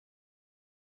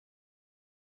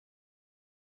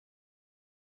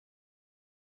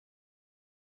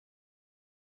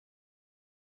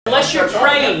unless you're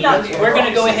praying, we're going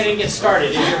to go ahead and get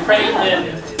started. If you're praying,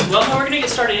 then, well, no, we're going to get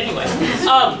started anyway.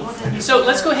 So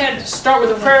let's go ahead and start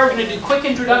with a prayer. We're going to do quick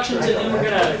introductions, and then we're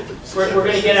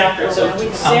going to get after it. So,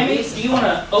 Sammie, do you want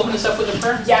to open us up with a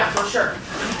prayer? Yeah, for sure.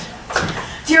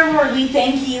 Dear Lord, we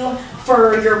thank you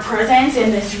for your presence in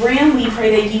this room. We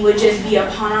pray that you would just be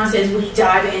upon us as we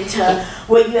dive into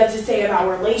what you have to say about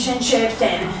relationships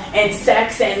and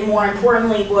sex, and more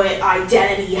importantly, what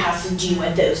identity has to do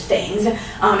with those things,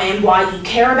 and why you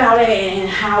care about it, and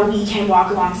how we can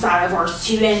walk alongside of our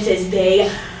students as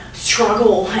they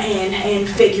struggle and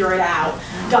figure it out.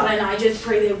 God, and I just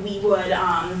pray that we would,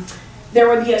 there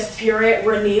would be a spirit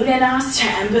renewed in us to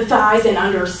empathize and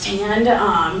understand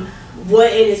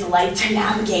what it is like to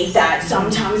navigate that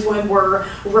sometimes when we're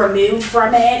removed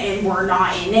from it and we're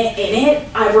not in it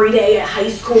every day at high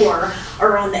school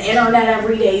or on the internet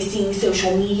every day, seeing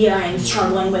social media and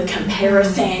struggling with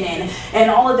comparison and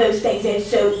all of those things. It's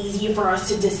so easy for us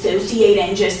to dissociate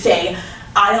and just say,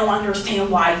 I don't understand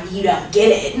why you don't get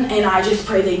it. And I just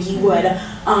pray that you would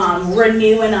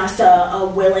renew in us a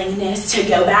willingness to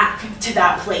go back to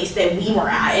that place that we were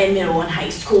at in middle and high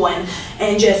school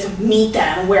and just meet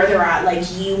them where they're at, like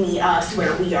you meet us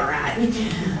where we are at.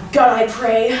 God, I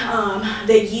pray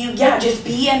that you, just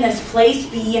be in this place,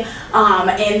 be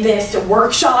in this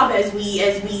workshop as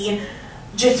we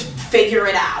just figure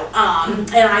it out.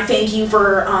 And I thank you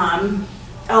for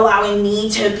allowing me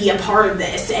to be a part of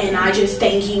this, and I just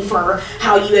thank you for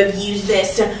how you have used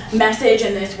this message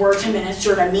and this word to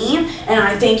minister to me, and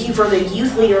I thank you for the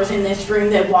youth leaders in this room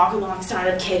that walk alongside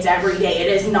of kids every day. It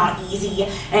is not easy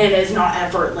and it is not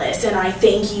effortless, and I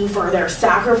thank you for their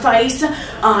sacrifice, and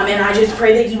I just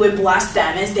pray that you would bless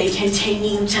them as they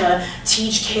continue to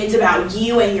teach kids about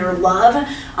you and your love,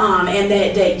 and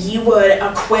that you would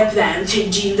equip them to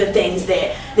do the things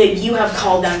that you have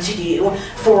called them to do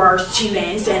for our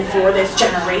students and for this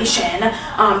generation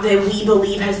that we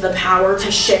believe has the power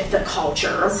to shift the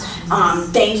culture.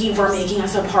 Thank you for making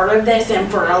us a part of this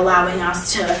and for allowing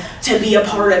us to be a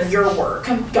part of your work.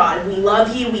 God, we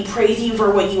love you. We praise you for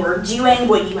what you are doing,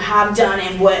 what you have done,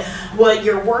 and what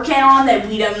you're working on that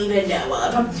we don't even know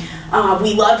of.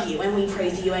 We love you and we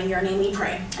praise you. In your name we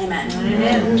pray. Amen.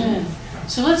 Amen.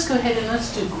 So let's go ahead and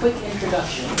let's do quick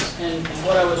introductions. And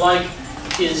what I would like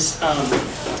is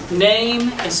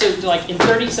name, and so like in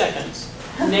 30 seconds,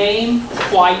 name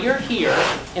why you're here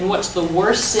and what's the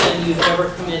worst sin you've ever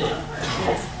committed.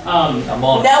 I'm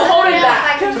on. No holding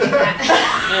back. I can do that.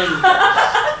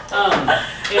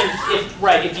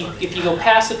 If you go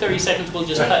past the 30 seconds, we'll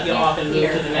just cut you off and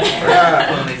move to the next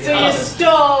person. So you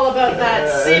stall about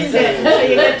that sin bit until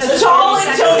you get to stall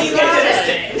until you get to the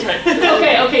sin.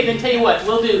 Right. Okay, then tell you what,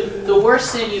 we'll do the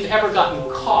worst sin you've ever gotten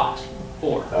caught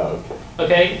for. Oh, okay.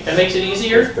 Okay, that makes it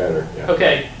easier? That's better, yeah.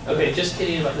 Okay, just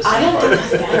kidding about this. I don't think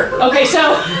that's better. Okay,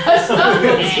 so,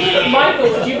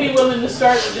 Michael, would you be willing to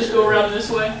start and just go around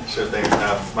this way? Sure thing.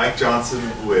 Mike Johnson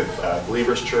with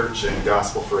Believers Church and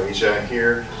Gospel for Asia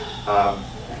here.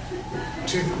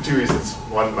 Two reasons.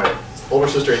 One, my older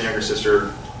sister and younger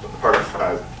sister, part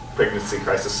of pregnancy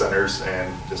crisis centers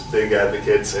and just big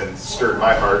advocates, and stirred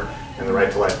my heart in the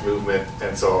Right to Life movement.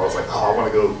 And so I was like, oh, I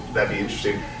want to go, that'd be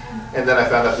interesting. And then I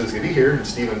found out who's going to be here, and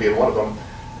Steven being one of them.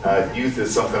 Youth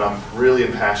is something I'm really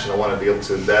impassioned. I want to be able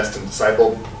to invest and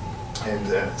disciple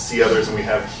and see others, and we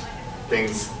have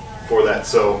things for that.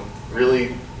 So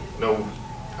really,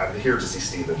 I'm here to see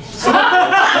Steven. So,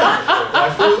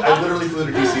 I literally flew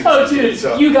to DC. Oh, dude,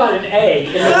 so. You got an A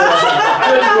in the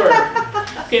Good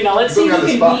work. Okay, now let's see who can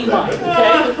beat Mike,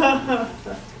 okay?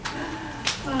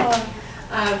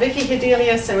 Vicki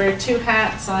Hedelius, I wear two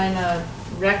hats. I'm a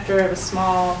rector of a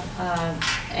small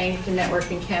Anglican network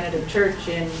in Canada church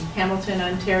in Hamilton,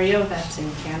 Ontario. That's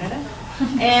in Canada.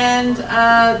 And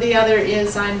the other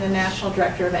is I'm the national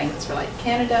director of Anglicans for Life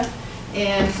Canada.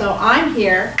 And so I'm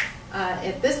here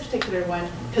at this particular one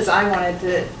because I wanted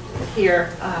to hear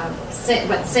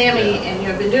what Sammie and you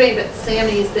have been doing, but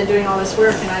Sammie's been doing all this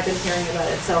work and I've been hearing about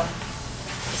it. So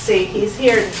see, he's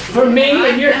here for me,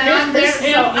 and you're here for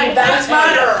Sammie. That's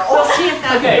my girl. We'll see if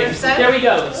that works out. There we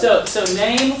go. So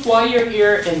name why you're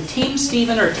here, and Team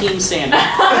Steven or Team Sammie?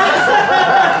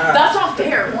 That's not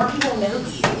fair. More people know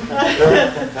you.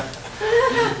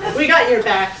 We got your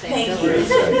back, Sam. Thank you.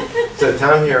 So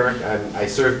Tom here, I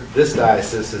serve this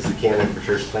diocese as the Canon for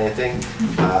church planting.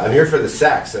 I'm here for the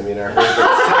sex. I mean, I heard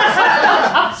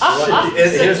that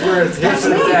sex. Here's where it's at,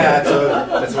 so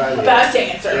that's why I'm here. Best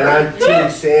answer. And I'm Team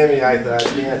Sammie, I thought.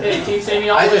 Hey, Team Sammie,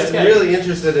 I'm just really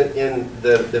interested in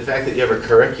the fact that you have a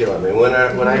curriculum. And when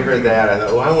I heard that, I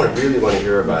thought, oh, I really want to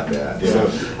hear about that. Yeah. So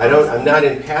I'm not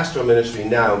in pastoral ministry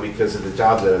now because of the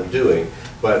job that I'm doing.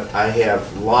 but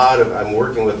I'm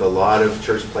working with a lot of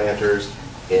church planters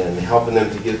and helping them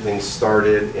to get things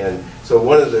started. And so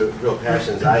one of the real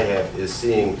passions I have is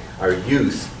seeing our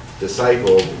youth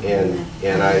discipled, and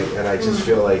I just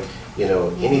feel like, you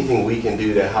know, anything we can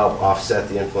do to help offset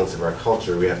the influence of our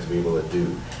culture, we have to be able to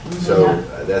do. So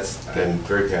I'm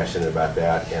very passionate about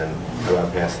that, and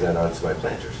about passing that on to my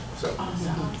planters. So.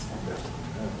 Awesome.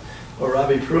 Well,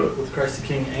 Robbie Pruitt with Christ the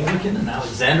King Anglican in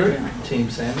Alexandria, Team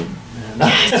Sammie.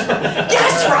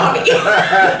 Yes, Robbie!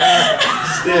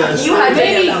 You had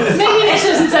maybe this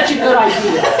isn't such a good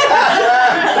idea.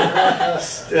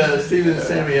 Steven and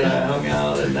Sammie and I hung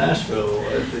out in Nashville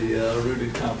at the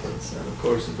Rooted Conference, and of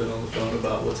course have been on the phone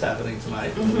about what's happening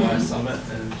tonight at the Y Summit,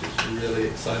 and just really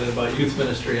excited about youth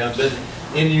ministry. I've been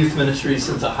in youth ministry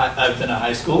since I've been a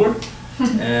high schooler.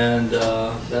 And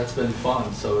that's been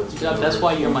fun. So it's been that's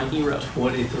why you're my hero.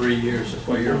 23 years. That's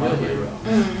why you're my hero.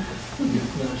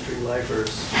 Youth ministry lifers.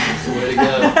 That's the way to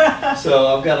go. So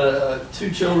I've got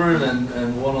 2 children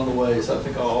and 1 on the way. So I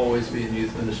think I'll always be in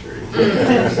youth ministry. So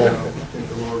I think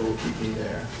the Lord will keep me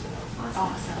there. So.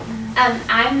 Awesome.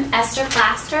 I'm Esther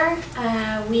Plaster.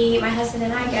 My husband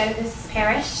and I go to this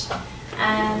parish.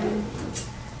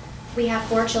 We have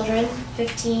 4 children,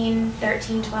 15,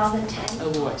 13, 12, and 10. Oh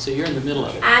boy, so you're in the middle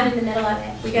of it. I'm in the middle of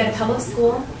it. We go to public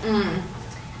school.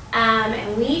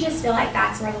 And we just feel like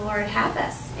that's where the Lord has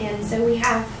us. And so we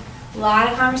have a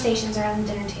lot of conversations around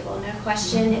the dinner table. No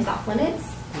question is off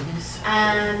limits.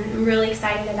 I'm really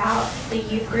excited about the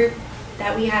youth group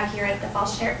that we have here at the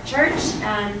Falls Church.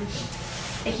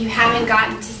 If you haven't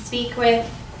gotten to speak with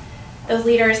those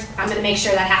leaders, I'm going to make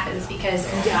sure that happens, because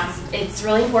it's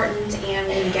really important, and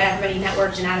we need to get everybody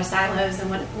networked and out of silos and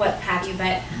what have you.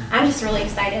 But I'm just really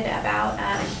excited about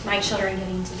my children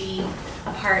getting to be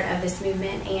a part of this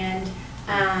movement, and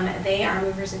they are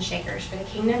movers and shakers for the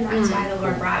kingdom. That's why the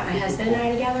Lord brought my husband and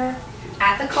I together.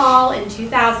 At the call in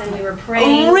 2000, we were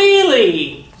praying. Oh,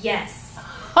 really? Yes.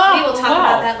 Oh, we will talk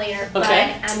about that later.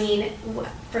 Okay. But I mean,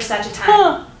 for such a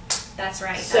time. That's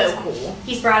right. So cool.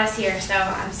 He's brought us here, so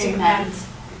I'm super pumped.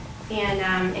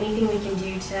 And anything we can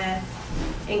do to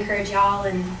encourage y'all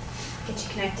and get you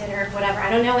connected or whatever. I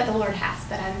don't know what the Lord has,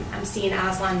 but I'm seeing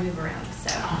Aslan move around.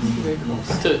 So very cool.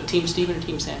 So Team Steven or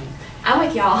Team Sammie? I'm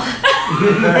with y'all.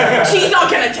 She's not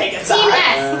gonna take a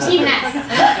side. Team S.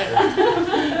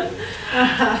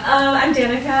 I'm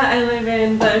Danica. I live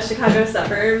in the Chicago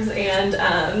suburbs, and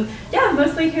yeah,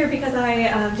 mostly here because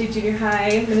I do junior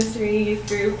high ministry youth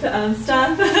group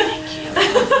stuff.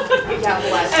 Yeah,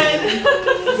 bless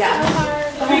you. Yeah.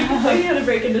 We had to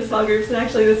break into small groups, and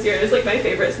actually this year is like my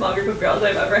favorite small group of girls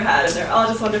I've ever had, and they're all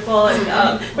just wonderful,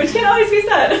 and which can't always be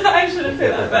said. I shouldn't say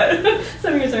that, but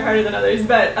some years are harder than others.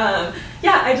 But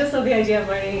yeah, I just love the idea of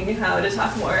learning how to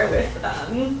talk more with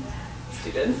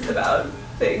students about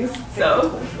things.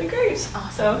 So it's been great.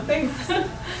 Awesome. So thanks.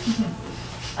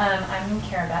 I'm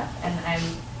Cara Beth, and I'm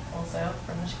also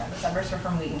from the Chicago suburbs. We're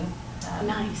from Wheaton.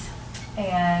 Nice.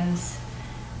 And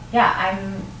yeah,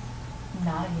 I'm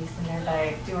not a youth leader, but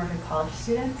I do work with college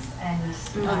students, and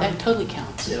that totally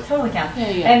counts. Yep. totally counts.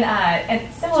 Yeah.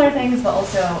 And similar things, but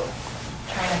also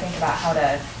trying to think about how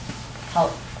to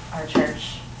help our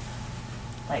church,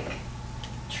 like,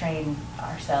 train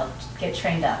ourselves, get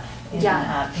trained up in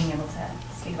being able to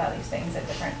speak about these things at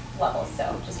different levels.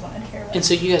 So just wanted to hear what. And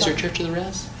so you guys are Church of the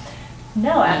Res?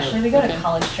 No, actually, we go Okay. to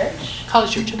College Church.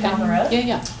 College Church, okay. Down the road.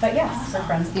 Yeah. But yeah, we're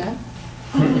friends with them.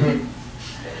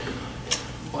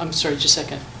 Well, I'm sorry, just a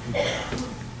second.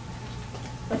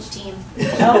 Which team?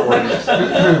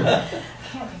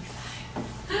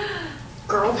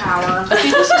 Girl power.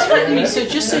 Okay, this is hurting me. So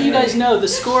just so you guys know, the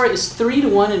score is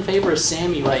 3-1 in favor of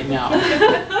Sammie right now.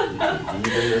 Even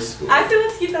this school. I feel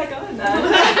let's keep that going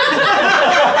then.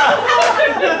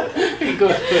 Go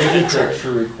ahead.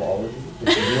 Culture equality.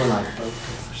 You and I both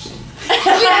proceed.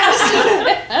 Yes!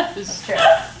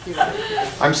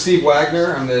 I'm Steve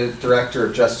Wagner. I'm the director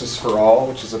of Justice for All,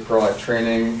 which is a pro-life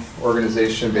training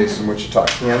organization based in Wichita,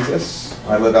 Kansas.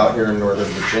 I live out here in Northern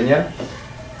Virginia.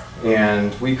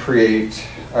 And we create,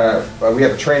 we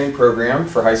have a training program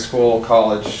for high school,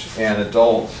 college, and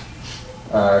adult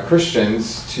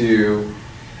Christians to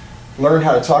learn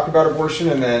how to talk about abortion,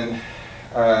 and then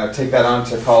take that on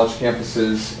to college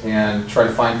campuses and try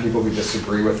to find people who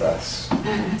disagree with us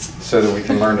so that we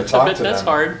can learn to talk to them. That's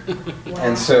hard.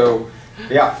 And so,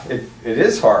 yeah, it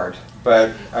is hard,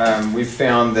 but we've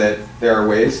found that there are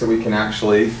ways that we can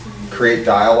actually create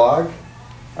dialogue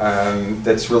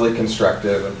that's really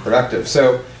constructive and productive.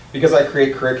 So, because I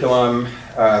create curriculum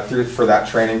for that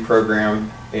training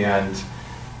program, and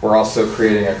we're also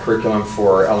creating a curriculum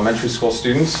for elementary school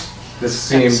students, this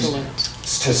seemed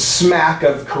smack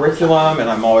of curriculum, and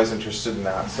I'm always interested in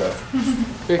that. So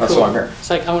Very that's cool. why I'm here. It's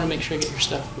like I want to make sure I get your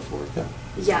stuff before.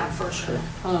 Yeah, for sure.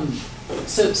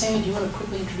 So, Sammie, do you want to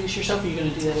quickly introduce yourself, or are you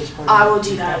going to do that as part of I will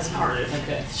do that as part of it.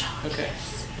 Okay. Okay.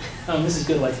 This is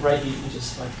good. Like, right? You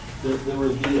just like the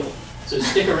reveal. So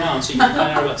stick around so you can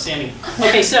find out about Sammie.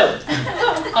 Okay. So,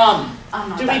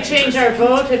 Do we change our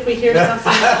vote if we hear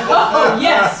something? oh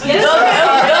yes. The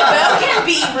vote can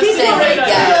be rescinded.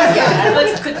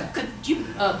 Yes. Could you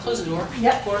close the door?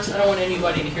 Yep. Of course. I don't want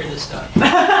anybody to hear this stuff.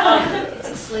 It's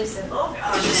exclusive.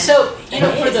 So,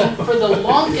 for the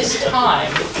longest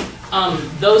time,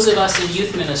 those of us in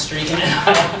youth ministry, and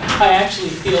I actually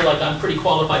feel like I'm pretty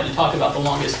qualified to talk about the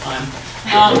longest time.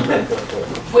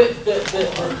 With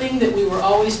the thing that we were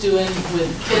always doing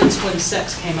with kids when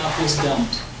sex came up was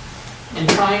don't. And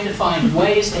trying to find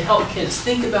ways to help kids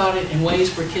think about it, and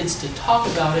ways for kids to talk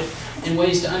about it, and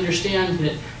ways to understand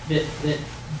that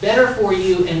better for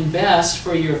you and best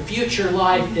for your future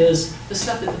life is the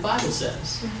stuff that the Bible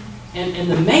says.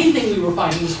 And the main thing we were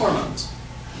finding was hormones.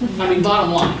 I mean,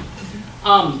 bottom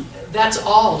line. That's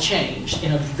all changed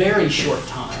in a very short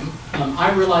time.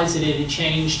 I realized that it had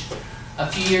changed a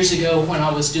few years ago when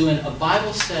I was doing a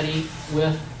Bible study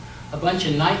with a bunch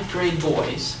of 9th grade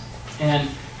boys. And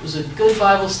it was a good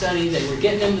Bible study. They were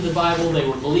getting into the Bible. They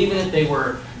were believing it. They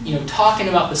were, talking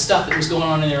about the stuff that was going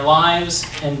on in their lives.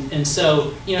 And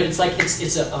so, it's like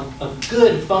it's a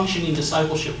good functioning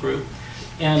discipleship group.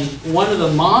 And one of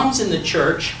the moms in the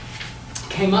church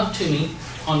came up to me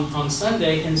on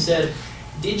Sunday and said,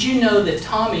 "Did you know that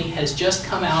Tommy has just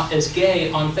come out as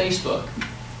gay on Facebook?"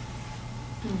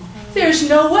 There's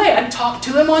no way. I talked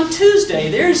to him on Tuesday.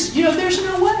 There's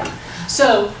no way.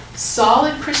 So,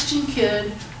 solid Christian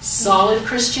kid, solid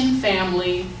Christian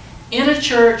family, in a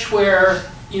church where,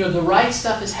 the right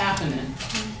stuff is happening.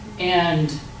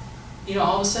 And,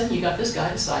 all of a sudden you got this guy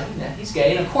deciding that he's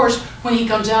gay. And of course, when he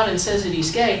comes out and says that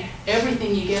he's gay,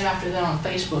 everything you get after that on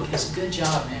Facebook is a good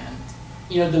job, man.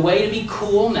 The way to be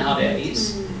cool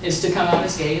nowadays is to come out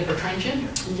as gay or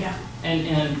transgender. Yeah. And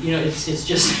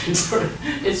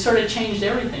it's sort of changed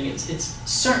everything. It's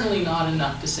certainly not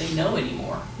enough to say no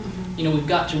anymore. We've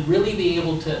got to really be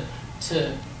able to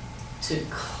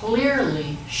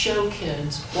clearly show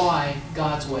kids why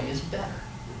God's way is better.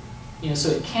 So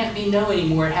it can't be no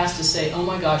anymore. It has to say, oh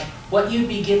my gosh, what you'd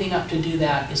be giving up to do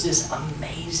that is this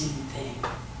amazing thing.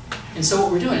 And so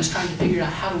what we're doing is trying to figure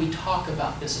out how do we talk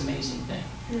about this amazing thing.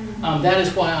 That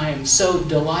is why I am so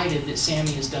delighted that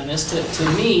Sammie has done this. To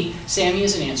me, Sammie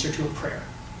is an answer to a prayer.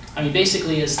 I mean,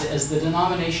 basically, as the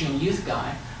denominational youth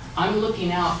guy, I'm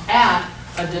looking out at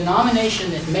a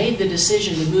denomination that made the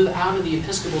decision to move out of the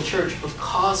Episcopal Church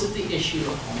because of the issue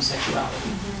of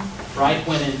homosexuality. Right?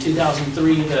 When in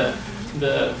 2003,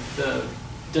 the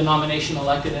denomination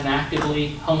elected an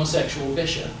actively homosexual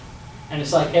bishop. And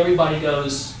it's like everybody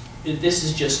goes, this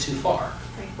is just too far.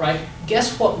 Right?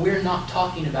 Guess what we're not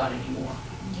talking about anymore?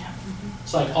 Yeah.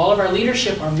 It's like all of our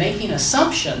leadership are making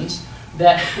assumptions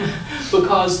that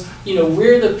because,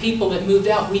 we're the people that moved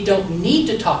out, we don't need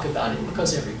to talk about it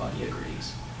because everybody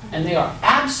agrees. And they are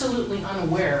absolutely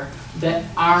unaware that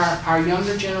our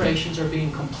younger generations are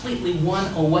being completely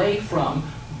won away from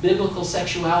biblical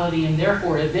sexuality and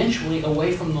therefore eventually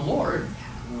away from the Lord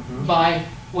by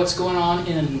what's going on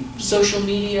in social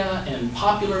media and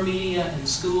popular media and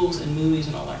schools and movies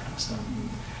and all that kind of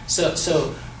stuff.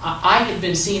 So I had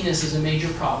been seeing this as a major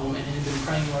problem and had been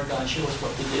praying, Lord God, show us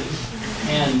what to do.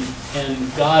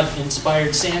 And God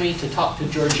inspired Sammie to talk to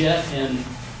Georgette, and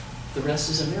the rest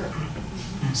is a miracle.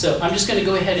 So I'm just going to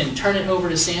go ahead and turn it over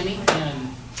to Sammie, and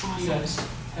you guys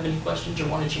have any questions or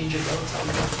want to change your votes?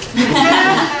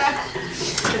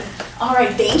 All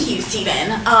right, thank you,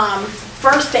 Steven.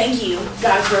 First, thank you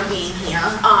guys for being here.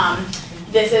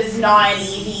 This is not an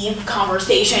easy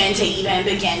conversation to even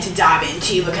begin to dive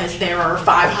into because there are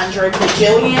 500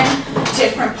 bajillion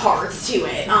different parts to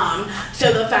it.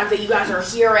 So the fact that you guys are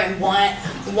here and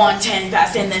want to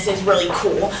invest in this is really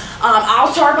cool.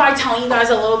 I'll start by telling you guys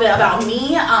a little bit about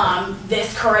me.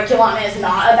 This curriculum is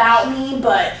not about me,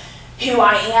 but who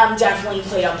I am definitely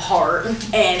played a part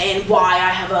and why I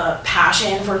have a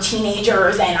passion for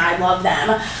teenagers and I love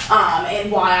them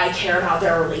and why I care about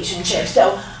their relationships.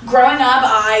 So growing up,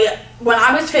 when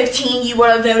I was 15, you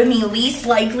would have voted me least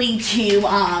likely to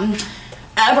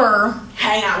ever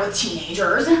hang out with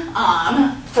teenagers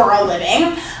for a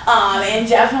living and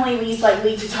definitely least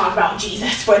likely to talk about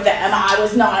Jesus with them. I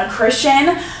was not a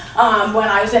Christian. When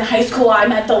I was in high school, I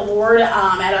met the Lord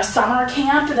at a summer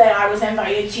camp that I was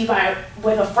invited to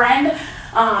with a friend.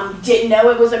 Didn't know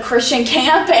it was a Christian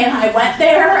camp, and I went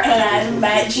there and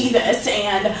met Jesus.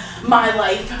 And my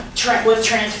life was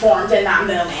transformed in that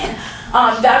moment.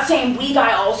 That same week,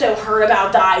 I also heard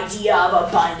about the idea of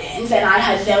abundance, and I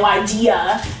had no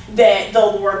idea that the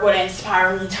Lord would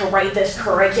inspire me to write this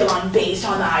curriculum based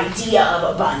on the idea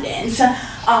of abundance.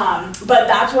 But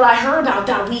that's what I heard about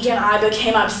that week, and I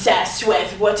became obsessed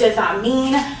with what does that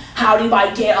mean? How do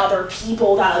I get other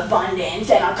people that abundance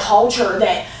and a culture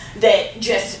that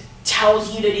just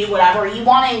tells you to do whatever you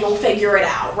want and you'll figure it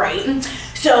out, right?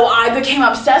 So I became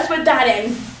obsessed with that,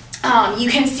 and you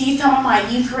can see some of my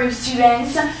youth group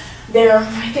students. They're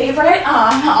my favorite.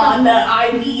 On the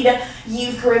I lead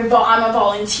youth group, I'm a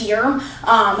volunteer.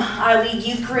 I lead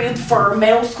youth group for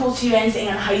middle school students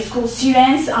and high school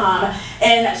students,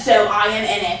 and so I am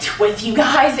in it with you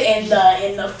guys in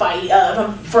the fight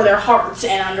for their hearts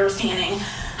and understanding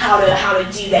how to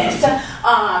do this.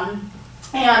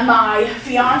 And my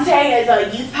fiance is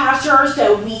a youth pastor,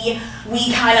 so we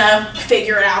kind of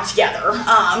figure it out together.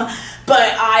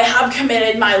 But I have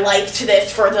committed my life to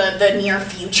this for the near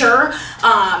future.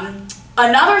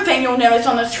 Another thing you'll notice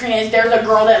on the screen is there's a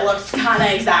girl that looks kind of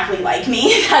exactly like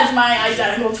me. That's my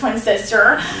identical twin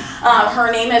sister.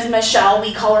 Her name is Michelle.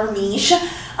 We call her Mish.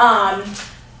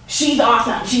 She's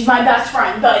awesome. She's my best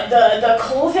friend. But the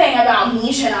cool thing about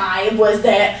Mish and I was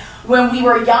that when we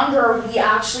were younger, we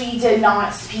actually did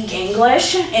not speak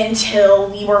English until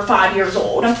we were 5 years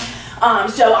old.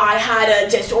 So I had a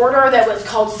disorder that was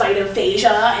called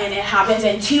cytophagia, and it happens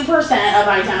in 2% of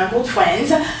identical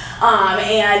twins.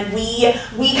 And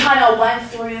we kind of went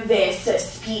through this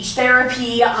speech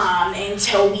therapy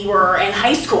until we were in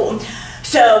high school.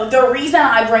 So the reason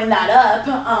I bring that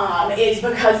up is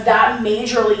because that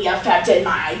majorly affected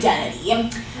my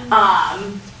identity.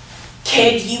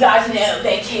 Kids, you guys know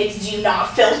that kids do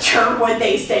not filter what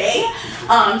they say,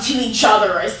 to each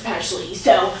other especially.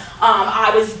 So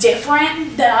I was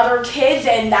different than other kids,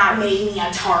 and that made me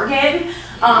a target.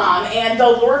 And the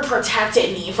Lord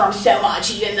protected me from so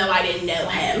much, even though I didn't know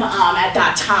Him at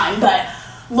that time. But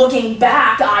looking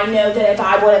back, I know that if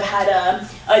I would have had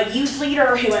a youth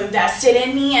leader who invested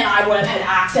in me and I would have had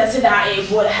access to that,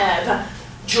 it would have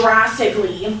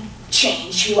drastically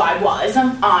changed who I was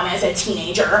as a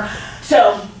teenager.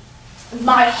 So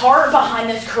my heart behind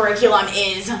this curriculum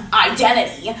is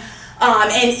identity.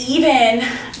 And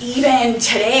even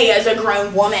today as a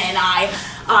grown woman, I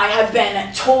have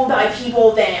been told by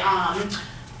people that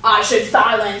I should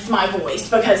silence my voice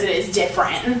because it is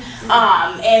different.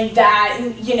 And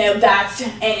that, you know, that's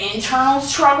an internal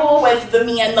struggle with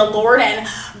me and the Lord.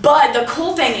 But the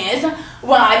cool thing is,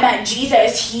 when I met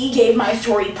Jesus, He gave my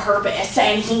story purpose,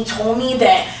 and He told me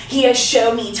that He has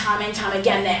shown me time and time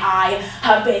again that I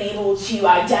have been able to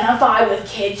identify with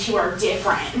kids who are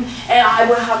different, and I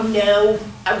would have no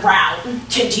route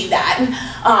to do that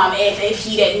if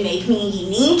He didn't make me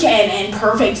unique and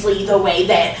perfectly the way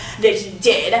that He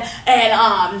did.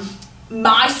 And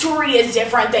my story is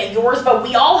different than yours, but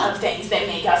we all have things that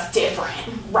make us different,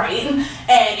 right?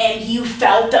 And you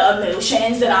felt the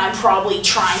emotions that I'm probably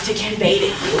trying to convey to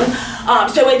you.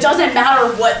 So it doesn't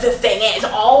matter what the thing is.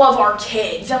 All of our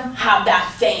kids have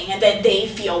that thing that they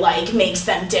feel like makes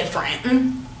them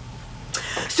different.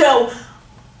 So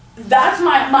that's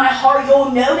my heart.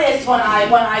 You'll notice when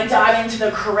I dive into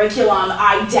the curriculum,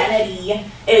 identity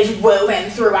is woven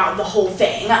throughout the whole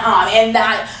thing, and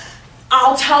that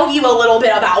I'll tell you a little bit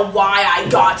about why I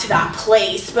got to that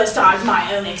place besides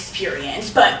my own experience.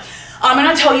 But I'm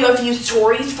going to tell you a few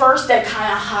stories first that kind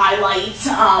of highlights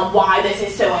why this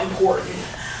is so important.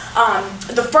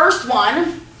 The first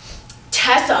one,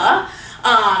 Tessa.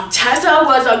 Tessa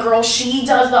was a girl. She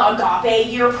does the Agape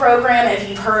Year program, if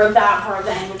you've heard of that, part of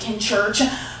the Anglican Church,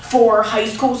 for high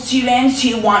school students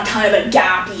who want kind of a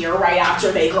gap year right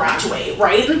after they graduate,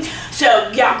 right?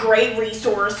 So yeah, great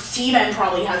resource. Steven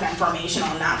probably has information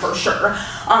on that for sure.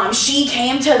 She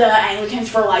came to the Anglicans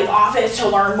for Life office to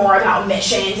learn more about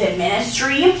missions and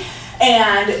ministry,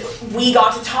 and we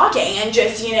got to talking, and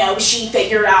just, you know, she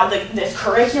figured out this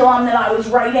curriculum that I was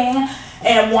writing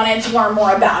and wanted to learn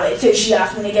more about it. So she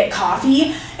asked me to get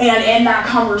coffee, and in that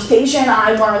conversation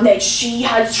I learned that she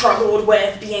had struggled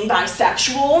with being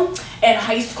bisexual in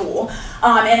high school.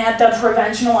 And at the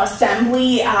Provincial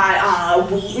Assembly at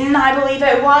Wheaton, I believe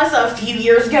it was, a few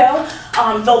years ago,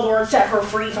 the Lord set her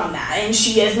free from that, and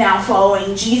she is now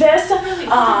following Jesus. Really?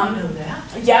 I didn't know that.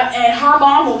 Yep, and her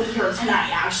mom will be here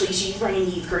tonight, actually. She's bringing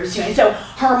youth groups to me. So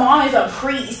her mom is a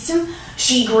priest.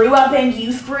 She grew up in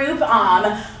youth group,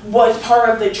 was part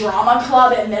of the drama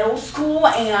club in middle school,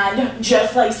 and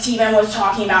just like Steven was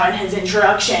talking about in his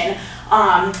introduction,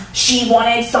 she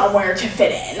wanted somewhere to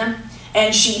fit in.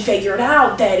 And she figured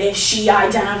out that if she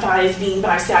identified as being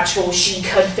bisexual, she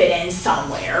could fit in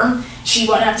somewhere. She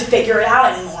wouldn't have to figure it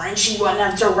out anymore, and she wouldn't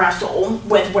have to wrestle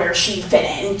with where she fit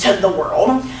into the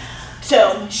world.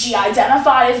 So she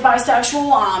identified as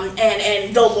bisexual,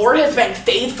 and the Lord has been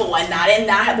faithful in that, and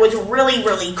that was really,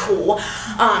 really cool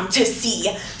to see.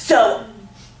 So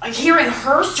hearing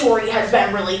her story has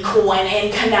been really cool,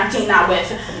 and connecting that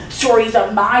with stories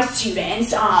of my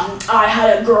students. I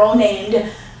had a girl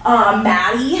named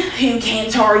Maddie who came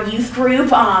to our youth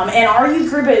group, and our youth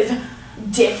group is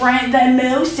different than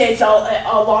most. It's a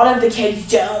lot of the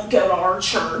kids don't go to our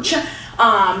church.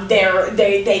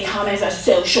 They come as a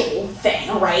social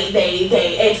thing, right?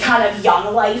 It's kind of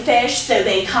young life-ish, so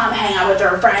they come hang out with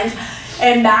their friends.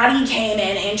 And Maddie came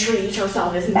in and introduced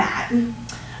herself as Matt.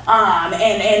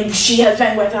 And she has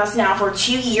been with us now for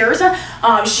 2 years.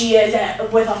 She is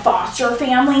with a foster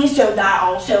family, so that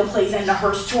also plays into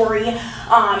her story.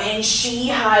 And she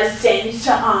has since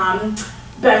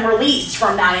been released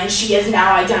from that, and she is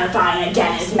now identifying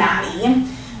again as Maddie.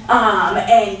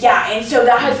 And so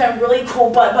that has been really cool,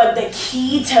 but the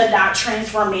key to that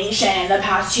transformation in the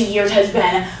past 2 years has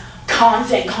been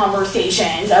constant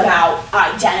conversations about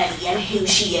identity and who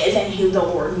she is and who the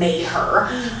Lord made her.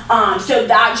 So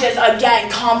that just, again,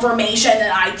 confirmation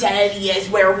that identity is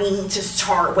where we need to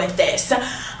start with this.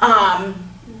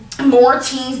 More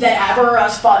teens than ever, a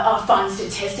fun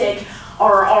statistic,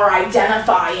 are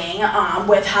identifying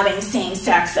with having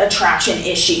same-sex attraction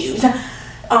issues.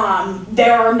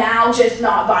 There are now just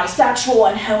not bisexual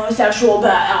and homosexual,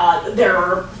 but there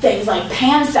are things like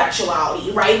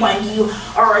pansexuality, right? When you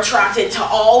are attracted to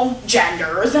all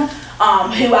genders,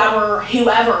 whoever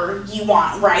you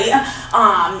want, right?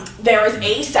 There is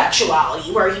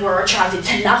asexuality, where you are attracted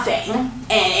to nothing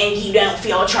and you don't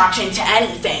feel attraction to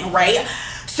anything, right?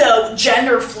 So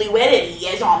gender fluidity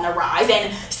is on the rise,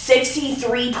 and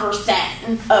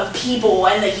 63% of people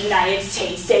in the United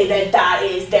States say that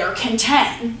they're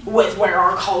content with where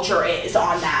our culture is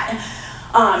on that.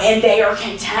 And they are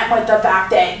content with the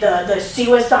fact that the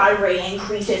suicide rate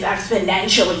increases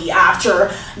exponentially after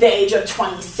the age of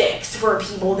 26 for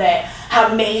people that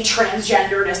have made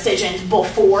transgender decisions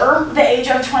before the age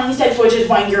of 26, which is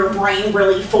when your brain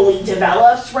really fully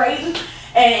develops, right?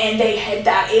 And they hit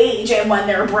that age, and when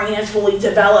their brain is fully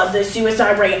developed, the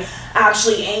suicide rate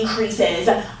actually increases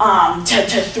to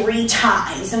 3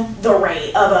 times the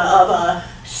rate of a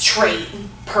straight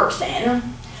person.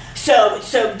 So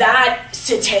that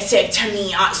statistic, to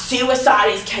me, suicide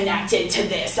is connected to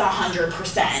this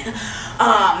 100%.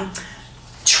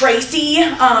 Tracy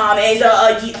is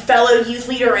a fellow youth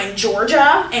leader in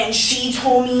Georgia, and she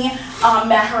told me,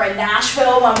 met her in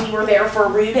Nashville when we were there for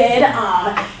Rooted,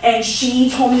 and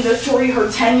she told me the story of her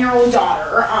 10-year-old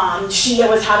daughter. She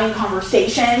was having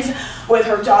conversations with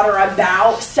her daughter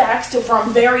about sex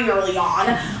from very early on,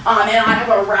 and I have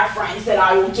a reference that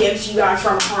I will give to you guys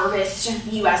from Harvest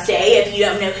USA. If you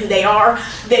don't know who they are,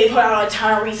 they put out a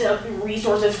ton of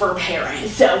resources for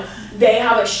parents. So they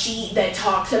have a sheet that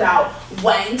talks about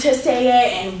when to say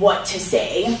it and what to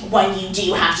say when you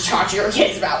do have to talk to your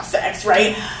kids about sex,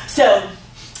 right? So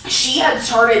she had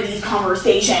started these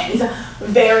conversations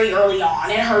very early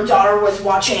on, and her daughter was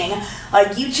watching a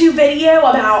YouTube video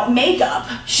about makeup.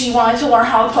 She wanted to learn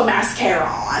how to put mascara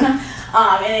on,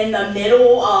 and in the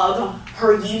middle of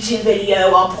her YouTube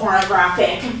video, a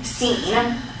pornographic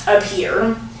scene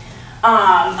appeared.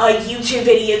 A YouTube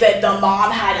video that the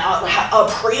mom had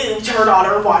approved her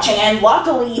daughter watching, and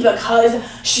luckily, because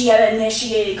she had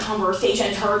initiated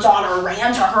conversations, her daughter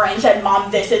ran to her and said,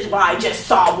 "Mom, this is what I just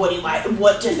saw.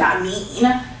 What does that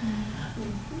mean?"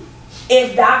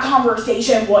 If that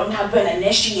conversation wouldn't have been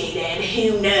initiated,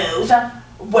 who knows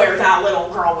where that little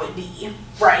girl would be,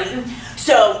 right?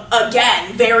 So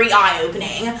again, very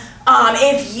eye-opening.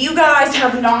 If you guys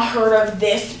have not heard of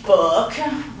this book,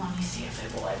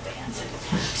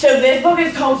 so this book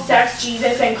is called Sex,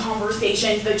 Jesus, and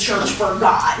Conversations the Church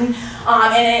Forgot.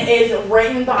 And it is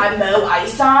written by Mo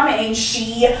Isom, and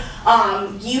she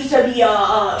used to be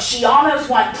she almost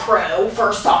went pro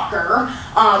for soccer,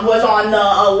 was on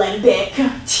the Olympic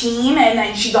team, and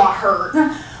then she got hurt.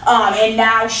 And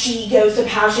now she goes to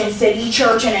Passion City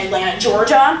Church in Atlanta,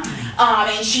 Georgia,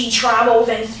 and she travels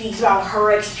and speaks about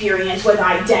her experience with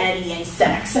identity and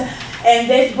sex. And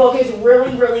this book is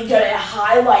really, really good. It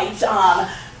highlights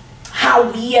how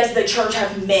we as the church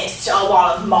have missed a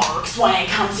lot of marks when it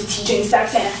comes to teaching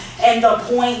sex. And the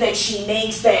point that she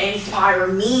makes that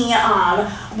inspired me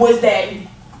was that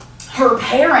her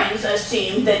parents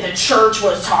assumed that the church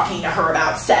was talking to her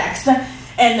about sex,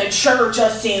 and the church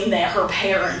assumed that her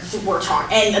parents were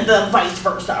talking, and the vice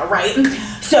versa, right?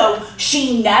 So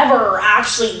she never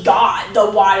actually got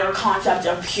the wider concept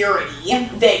of purity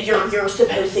that you're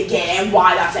supposed to get and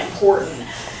why that's important.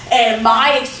 In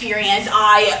my experience,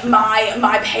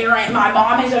 my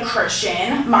mom is a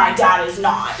Christian, my dad is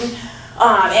not.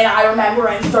 And I remember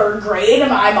in 3rd grade,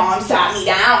 my mom sat me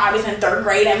down. I was in 3rd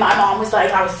grade, and my mom was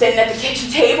like, I was sitting at the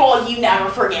kitchen table, and you never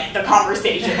forget the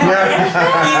conversation. You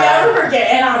never forget.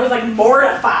 And I was like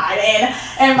mortified.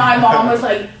 And my mom was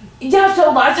like, yeah,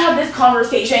 so let's have this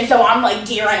conversation. So I'm like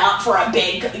gearing up for a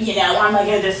big, I'm like,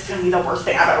 oh, this is going to be the worst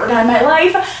thing I've ever done in my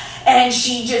life. And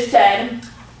she just said,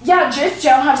 yeah, just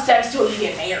don't have sex till you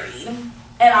get married.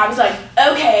 And I was like,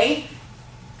 okay,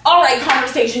 all right,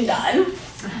 conversation done.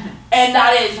 And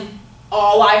that is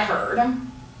all I heard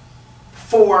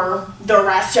for the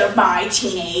rest of my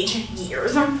teenage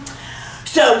years.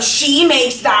 So she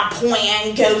makes that point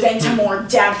and goes into more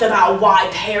depth about why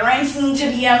parents need to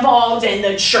be involved and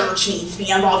the church needs to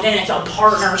be involved, and it's a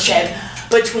partnership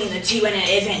between the two and it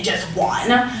isn't just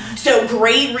one. So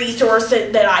great resource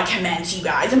that I commend to you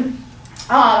guys.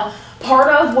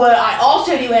 Part of what I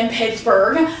also do in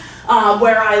Pittsburgh,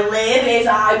 where I live, is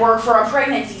I work for a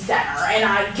pregnancy center, and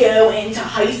I go into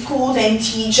high schools and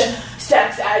teach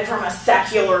sex ed from a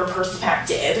secular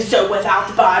perspective. So without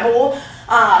the Bible,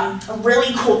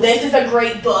 really cool. This is a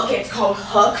great book. It's called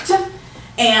Hooked,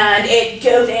 and it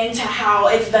goes into how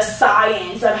it's the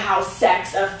science of how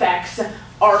sex affects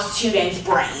our students'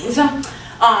 brains.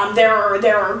 There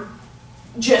are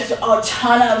just a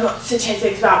ton of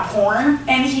statistics about porn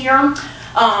in here.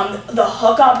 The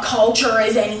hookup culture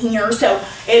is in here, so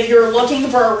if you're looking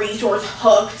for a resource,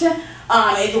 Hooked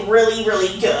is really,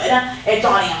 really good. It's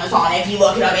on Amazon. If you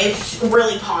look it up, it's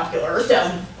really popular,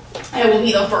 so it will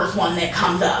be the first one that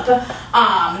comes up.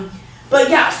 But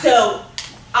yeah, so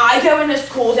I go into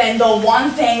schools, and the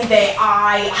one thing that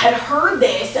I had heard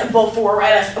this before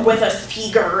with a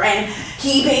speaker, and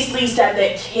he basically said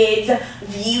that kids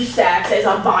view sex as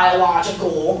a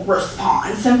biological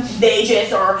response. They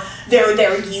just are,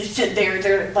 they're used to,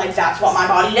 they're like, that's what my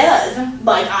body does.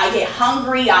 Like, I get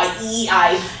hungry, I eat,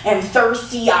 I am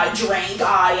thirsty, I drink,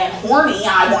 I am horny,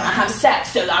 I want to have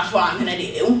sex, so that's what I'm gonna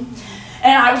do.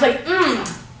 And I was like,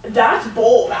 that's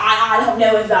bold. I don't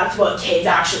know if that's what kids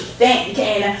actually think.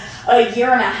 And a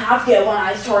year and a half ago, when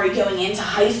I started going into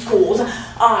high schools,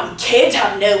 kids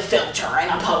have no filter in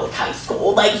a public high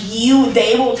school. Like,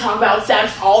 they will talk about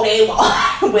sex all day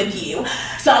long with you.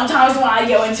 Sometimes when I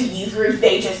go into youth groups,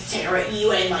 they just stare at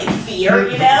you in like fear,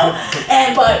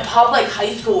 but public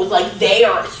high schools, like, they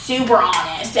are super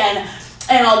honest. And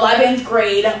in 11th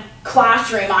grade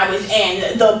classroom I was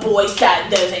in, the boy said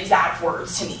those exact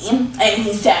words to me, and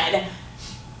he said,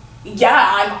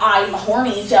 yeah, I'm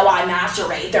horny, so I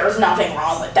masturbate. There's nothing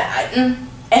wrong with that. And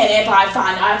if I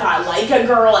like a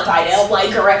girl, if I don't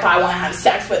like her, if I want to have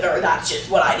sex with her, that's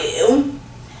just what I do.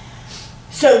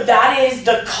 So that's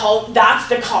the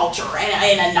culture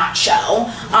in a nutshell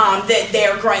that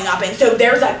they're growing up in. So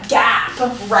there's a gap,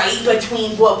 right,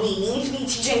 between what we need to be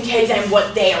teaching kids and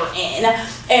what they are in.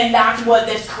 And that's what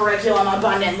this curriculum,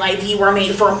 Abundant Life, You Were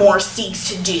Made for More, seeks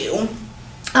to do.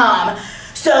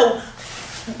 So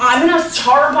I'm going to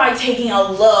start by taking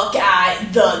a look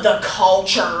at the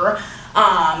culture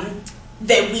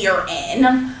that we are in.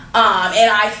 And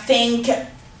I think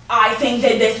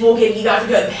that this will give you guys a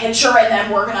good picture, and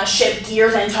then we're going to shift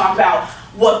gears and talk about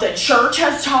what the church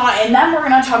has taught, and then we're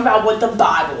going to talk about what the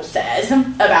Bible says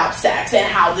about sex and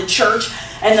how the church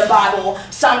and the Bible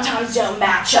sometimes don't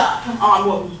match up on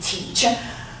what we teach.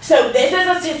 So this is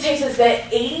a statistic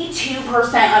that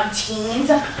 82% of teens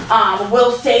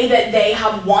will say that they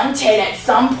have wanted at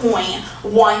some point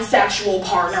one sexual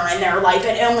partner in their life,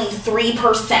 and only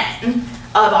 3%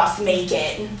 of us make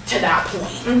it to that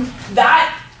point.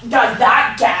 That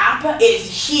gap is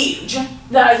huge.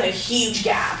 That is a huge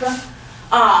gap.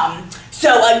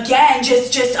 So again,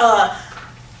 just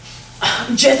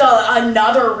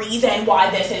another reason why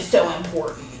this is so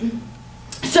important.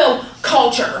 So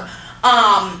culture.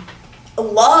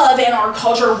 Love in our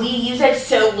culture, we use it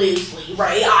so loosely,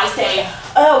 right? I say,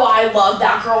 oh, I love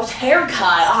that girl's haircut.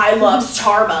 I love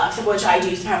Starbucks, which I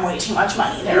do spend way too much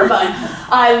money there, but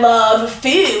I love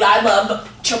food. I love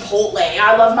Chipotle.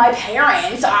 I love my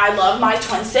parents. I love my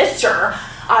twin sister.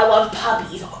 I love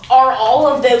puppies. Are all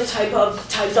of those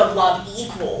types of love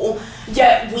equal?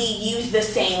 Yet we use the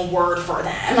same word for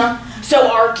them. So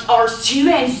our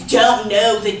students don't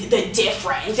know the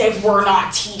difference if we're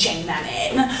not teaching them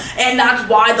it. And that's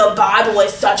why the Bible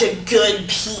is such a good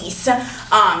piece to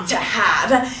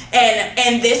have.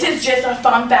 And this is just a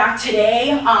fun fact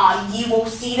today. You will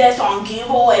see this on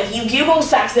Google. If you Google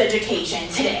sex education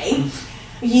today,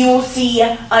 you will see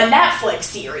a Netflix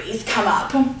series come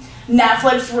up.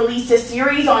 Netflix released a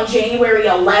series on January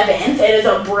 11th. It is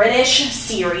a British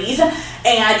series, and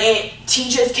it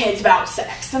teaches kids about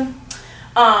sex.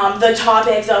 The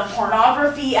topics of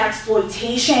pornography,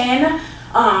 exploitation,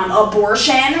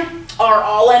 abortion are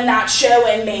all in that show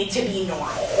and made to be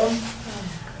normal.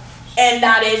 And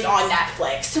that is on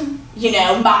Netflix. You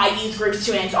know, my youth group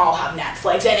students all have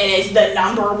Netflix, and it is the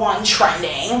 #1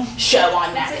 trending show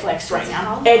on Netflix right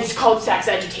now. It's called Sex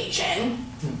Education.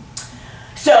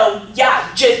 So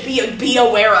yeah, just be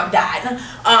aware of that.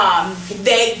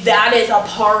 That is a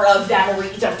part of them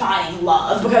redefining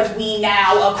love, because we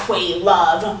now equate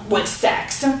love with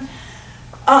sex.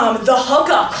 The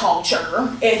hookup culture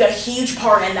is a huge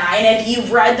part in that, and if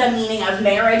you've read The Meaning of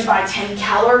Marriage by Tim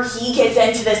Keller, he gets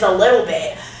into this a little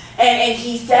bit. And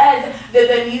he says that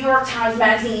the New York Times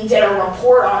Magazine did a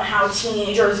report on how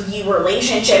teenagers view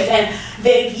relationships, and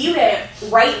they viewed it,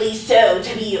 rightly so,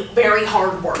 to be very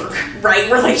hard work, right?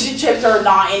 Relationships are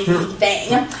not an easy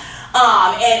thing.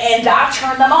 And that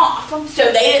turned them off,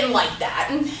 so they didn't like that.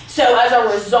 So as a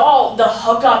result, the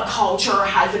hookup culture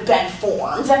has been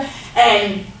formed,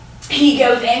 and he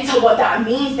goes into what that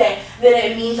means, that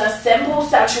it means a simple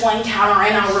sexual encounter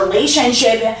in a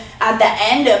relationship at the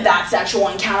end of that sexual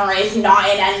encounter is not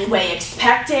in any way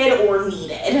expected or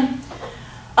needed.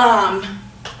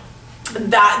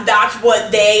 That's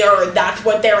what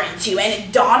they're into.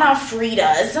 And Donna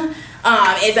Frida's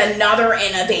is another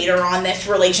innovator on this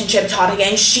relationship topic,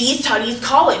 and she studies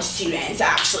college students,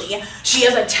 actually. She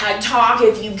has a TED Talk.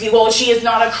 If you Google, she is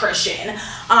not a Christian,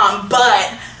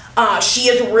 but she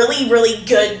has really, really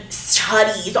good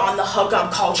studies on the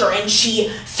hookup culture, and she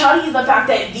studies the fact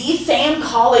that these same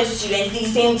college students,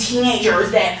 these same teenagers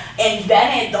that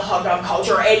invented the hookup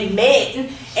culture,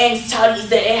 admit in studies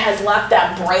that it has left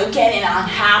them broken and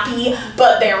unhappy,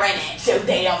 but they're in it, so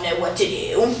they don't know what to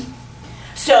do.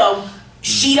 So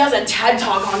she does a TED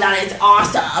Talk on that. It's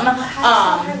awesome.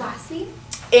 How do you spell her last name?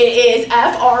 It is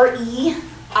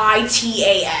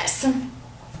Freitas.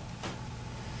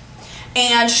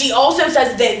 And she also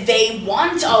says that they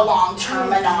want a long-term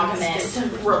monogamous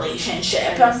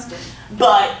relationship,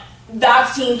 but that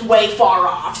seems way far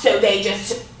off. So they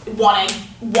just want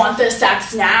the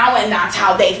sex now, and that's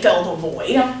how they fill the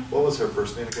void. What was her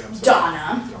first name again? I'm sorry.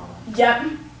 Donna. Yep.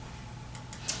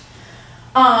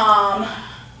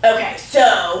 Okay,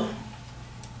 so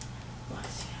let's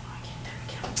see if I can. There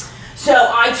we go. So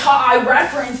I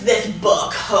referenced this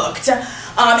book, Hooked.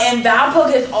 And that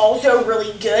book is also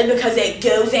really good because it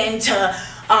goes into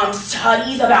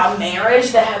studies about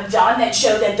marriage that have done that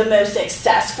show that the most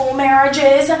successful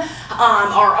marriages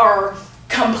are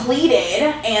completed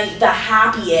and the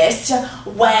happiest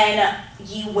when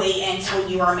you wait until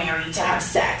you are married to have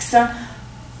sex.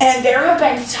 And there have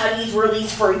been studies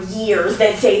released for years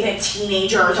that say that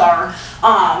teenagers are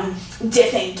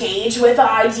disengaged with the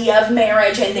idea of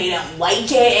marriage and they don't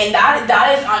like it, and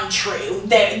that is untrue.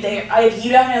 If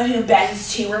you don't know who Ben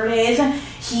Stewart is,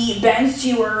 he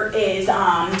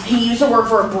used to work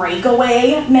for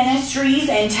Breakaway Ministries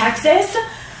in Texas,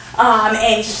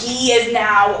 and he is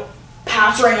now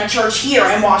pastoring a church here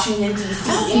in Washington, D.C.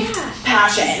 Oh, yeah.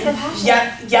 Passion. The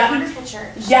Passion. Yep. Wonderful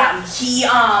church. Yeah, he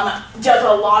does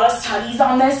a lot of studies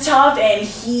on this stuff, and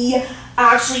he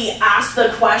actually asked the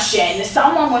question.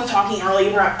 Someone was talking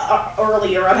earlier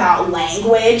about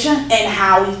language and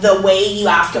how the way you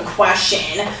ask a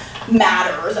question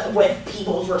matters with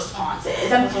people's responses.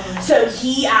 So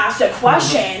he asked a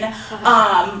question,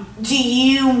 I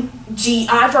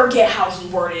forget how he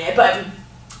worded it, but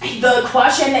the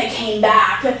question that came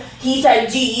back, he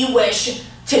said, do you wish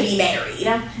to be married?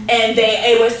 And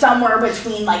it was somewhere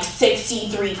between like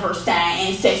 63%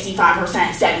 and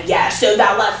 65% said yes. So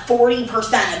that left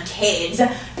 40% of kids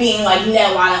being like,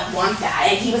 no, I don't want that.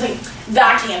 And he was like,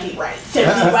 that can't be right. So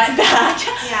he went back,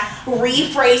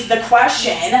 rephrased the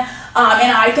question, and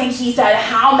I think he said,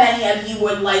 how many of you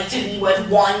would like to be with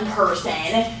one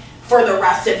person for the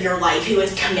rest of your life who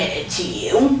is committed to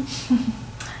you?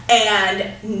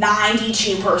 And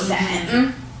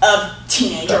 92% of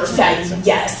teenagers said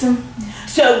yes.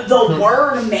 So the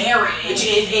word marriage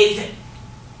is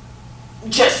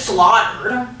just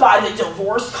slaughtered by the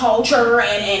divorce culture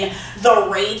and the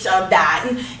rates of that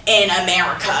in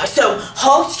America. So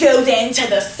Hooked goes into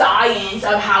the science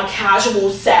of how casual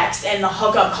sex and the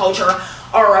hookup culture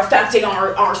are affecting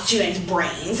our students'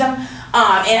 brains, and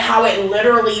how it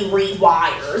literally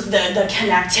rewires the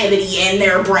connectivity in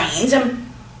their brains.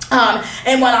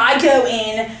 And when I go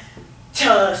in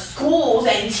to schools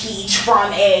and teach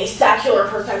from a secular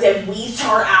perspective, we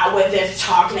start out with this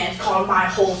talk, and it's called My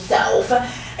Whole Self.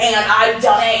 And I've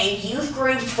done it in youth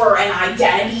groups for an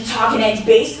identity talk, and it's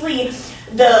basically,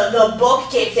 the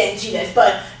book gets into this,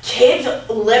 but kids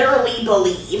literally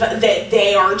believe that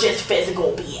they are just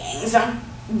physical beings.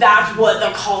 That's what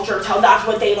the culture tells, that's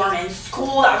what they learn in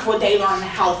school, that's what they learn in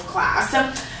health class.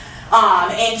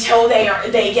 Until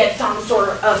they get some sort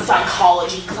of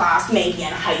psychology class, maybe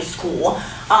in high school.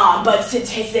 But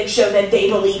statistics show that they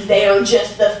believe they are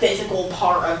just the physical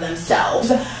part of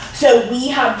themselves. So we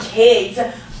have kids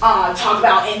talk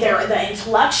about the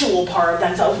intellectual part of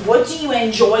themselves. What do you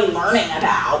enjoy learning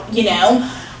about? You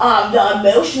know, the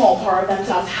emotional part of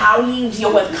themselves. How do you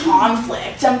deal with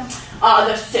conflict?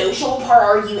 The social part,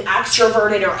 are you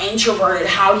extroverted or introverted?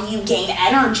 How do you gain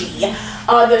energy?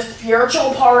 The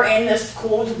spiritual part in the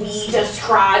schools we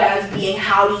describe as being,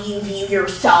 how do you view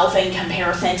yourself in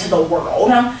comparison to the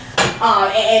world?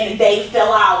 And they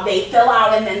fill out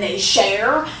and then they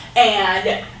share,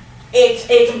 and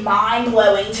it's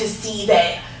mind-blowing to see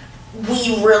that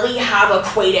we really have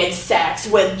equated sex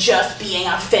with just being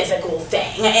a physical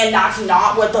thing, and that's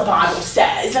not what the Bible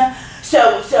says.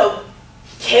 So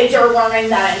kids are learning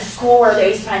that in school, where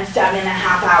they spend 7.5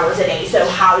 hours a day. So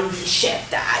how do we shift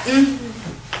that?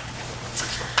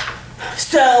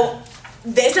 So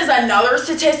this is another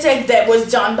statistic that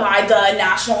was done by the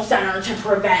National Center to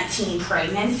Prevent Teen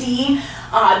Pregnancy.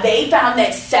 They found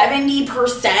that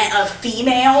 70% of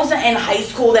females in high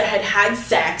school that had had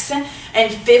sex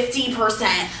and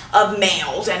 50% of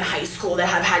males in high school that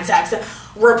have had sex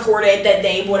reported that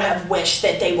they would have wished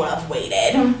that they would have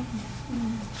waited.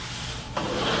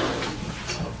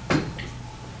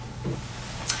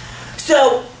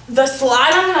 So the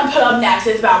slide I'm going to put up next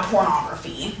is about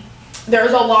pornography.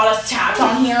 There's a lot of stats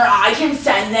on here. I can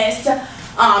send this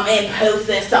and post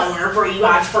this somewhere for you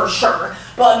guys for sure.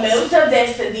 But most of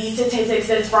these statistics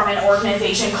is from an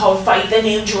organization called Fight the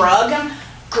New Drug.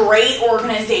 Great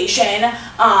organization.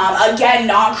 Again,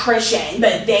 not Christian,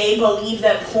 but they believe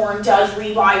that porn does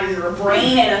rewire your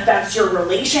brain, it affects your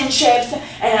relationships,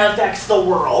 and it affects the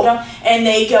world. And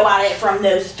they go at it from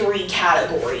those 3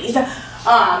 categories.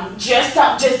 Just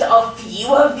a few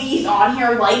of these on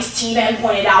here, like Steven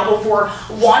pointed out before,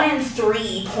 1 in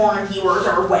 3 porn viewers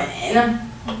are women.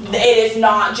 It is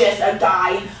not just a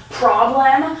guy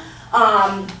problem.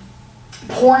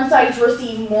 Porn sites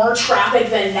receive more traffic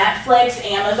than Netflix,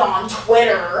 Amazon,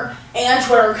 Twitter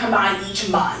combined each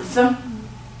month.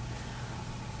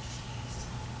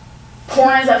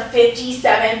 Porn is a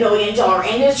 $57 billion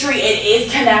industry. It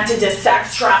is connected to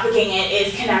sex trafficking. It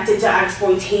is connected to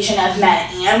exploitation of men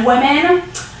and women.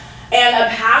 And a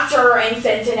pastor in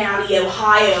Cincinnati,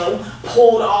 Ohio,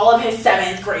 polled all of his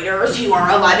 7th graders who are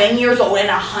 11 years old, and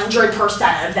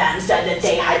 100% of them said that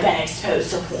they had been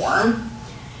exposed to porn.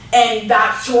 And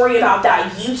that story about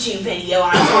that YouTube video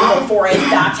I told before is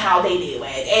that's how they do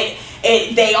it.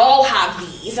 They all have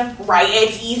these, right?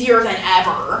 It's easier than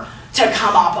ever to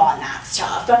come up on that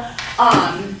stuff.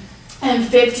 And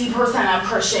 50% of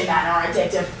Christian men are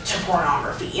addicted to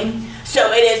pornography.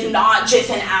 So it is not just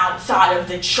an outside of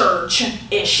the church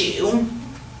issue.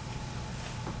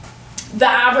 The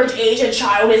average age a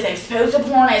child is exposed to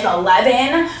porn is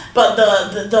 11, but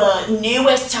the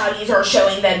newest studies are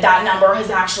showing that that number has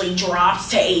actually dropped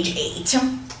to age 8.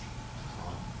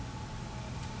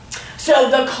 So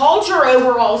the culture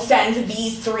overall sends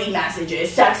these 3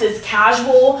 messages. Sex is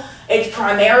casual, it's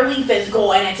primarily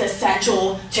physical, and it's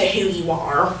essential to who you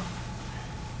are.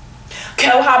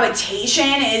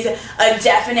 Cohabitation is a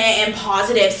definite and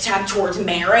positive step towards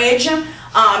marriage.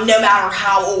 No matter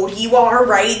how old you are,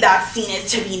 right? That's seen as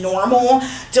to be normal.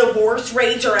 Divorce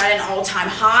rates are at an all-time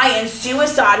high, and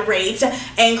suicide rates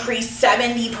increased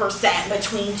 70%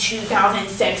 between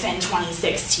 2006 and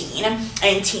 2016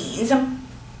 in teens.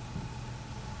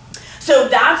 So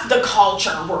that's the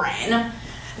culture we're in.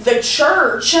 The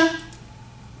church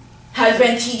has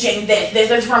been teaching this. This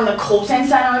is from the Colton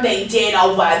Center. They did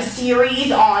a web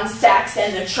series on sex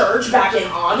in the church back in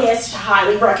August.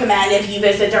 Highly recommend, if you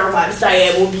visit their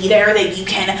website, it will be there that you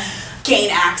can gain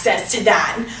access to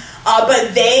that.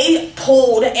 But they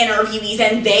polled interviewees,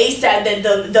 and they said that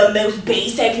the most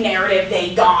basic narrative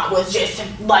they got was just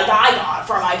like I got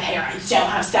from my parents: don't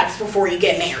have sex before you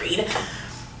get married.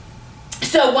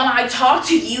 So when I talk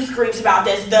to youth groups about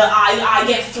this, I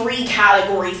get 3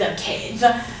 categories of kids.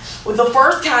 Well, the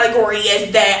first category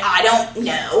is that I don't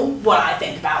know what I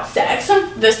think about sex.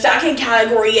 The second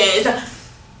category is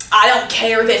I don't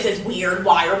care, this is weird,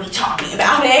 why are we talking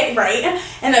about it, right?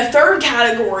 And the third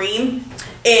category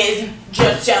is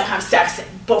just don't have sex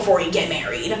before you get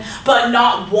married. But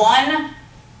not one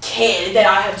kid that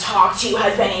I have talked to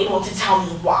has been able to tell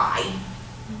me why.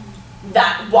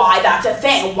 why that's a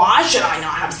thing. Why should I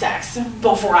not have sex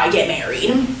before I get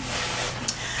married?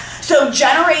 So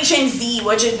Generation Z,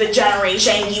 which is the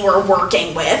generation you are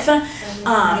working with,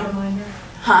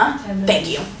 thank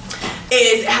you,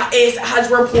 has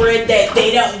reported that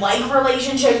they don't like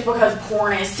relationships because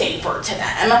porn is safer to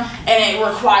them, and it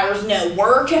requires no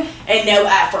work and no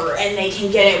effort, and they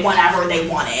can get it whenever they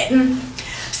want it.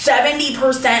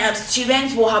 70% of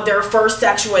students will have their first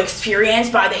sexual experience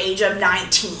by the age of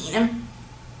 19.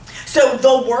 So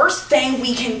the worst thing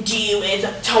we can do is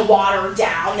to water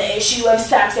down the issue of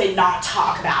sex and not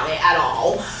talk about it at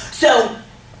all. So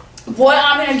what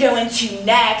I'm going to go into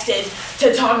next is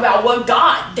to talk about what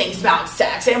God thinks about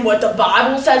sex and what the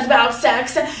Bible says about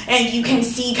sex, and you can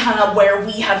see kind of where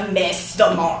we have missed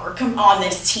the mark on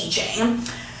this teaching.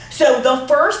 So the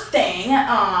first thing,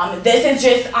 this is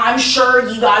just, I'm sure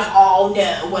you guys all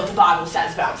know what the Bible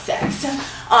says about sex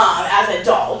as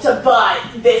adults, but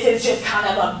this is just kind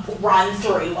of a run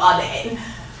through of it.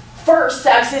 First,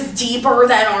 sex is deeper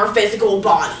than our physical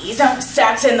bodies.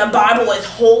 Sex in the Bible is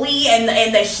holy,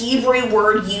 and the Hebrew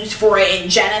word used for it in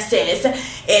Genesis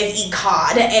is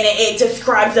echad, and it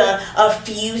describes a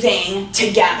fusing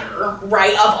together,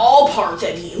 right, of all parts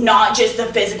of you, not just the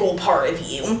physical part of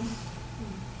you.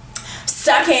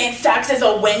 Second, sex is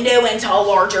a window into a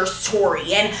larger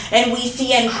story, and we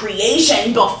see in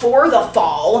creation before the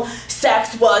fall,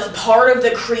 sex was part of the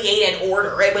created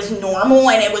order. It was normal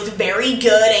and it was very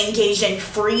good, engaged in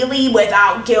freely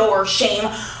without guilt or shame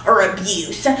or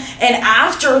abuse. And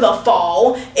after the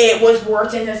fall, it was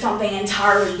worked into something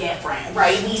entirely different,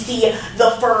 right? We see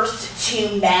the first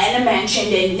two men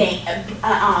mentioned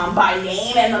by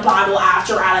name in the Bible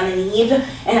after Adam and Eve,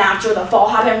 and after the fall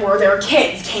happened were their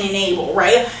kids, Cain and Abel,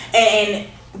 right? And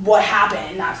what happened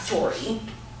in that story?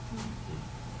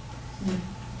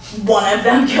 One of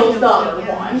them kills the other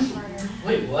one.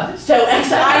 Wait, what? So, I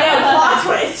know, plot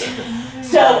twist.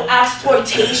 So,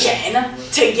 exploitation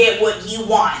to get what you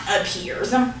want appears.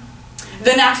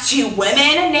 The next two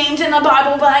women named in the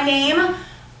Bible by name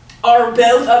are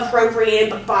both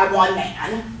appropriated by one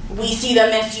man. We see the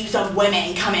misuse of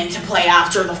women come into play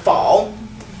after the fall.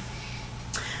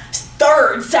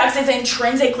 Third, sex is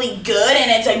intrinsically good,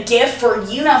 and it's a gift for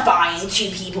unifying two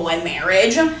people in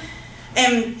marriage.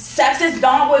 And sex is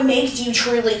not what makes you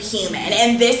truly human.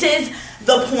 And this is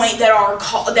the point that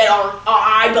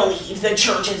I believe the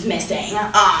church is missing.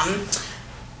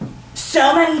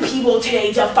 So many people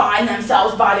today define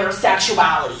themselves by their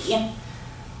sexuality.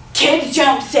 Kids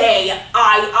don't say,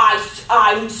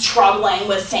 I'm struggling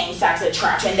with same-sex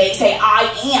attraction. They say, I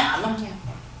am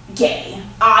gay.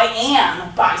 I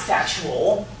am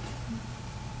bisexual.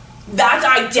 That's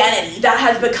identity. That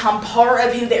has become part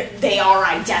of who they are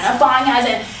identifying as,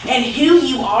 and who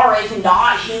you are is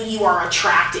not who you are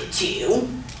attracted to.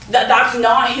 That's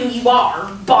not who you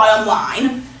are, bottom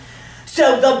line.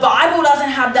 So the Bible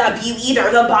doesn't have that view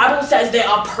either. The Bible says that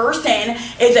a person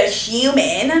is a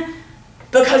human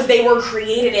because they were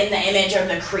created in the image of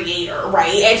the Creator,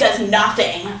 right? It says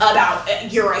nothing about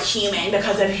you're a human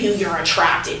because of who you're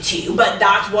attracted to, but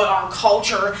that's what our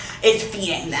culture is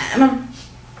feeding them.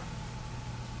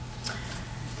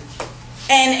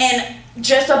 And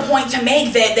just a point to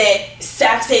make that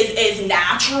sex is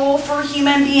natural for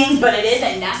human beings, but it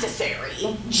isn't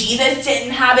necessary. Jesus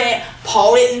didn't have it,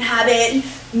 Paul didn't have it,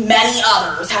 many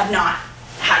others have not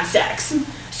had sex.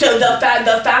 So the fact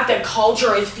that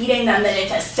culture is feeding them that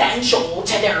it's essential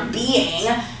to their being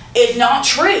is not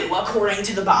true according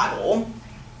to the Bible.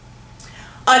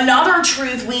 Another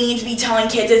truth we need to be telling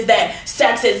kids is that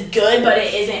sex is good, but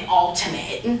it isn't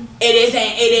ultimate.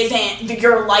 It isn't,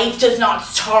 your life does not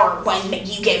start when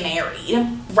you get married,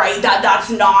 right? That's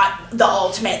not the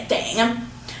ultimate thing.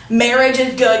 Marriage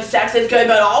is good, sex is good,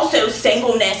 but also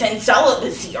singleness and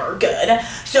celibacy are good.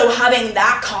 So having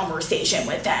that conversation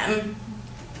with them.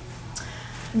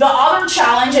 The other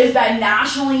challenge is that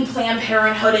nationally Planned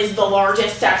Parenthood is the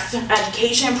largest sex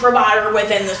education provider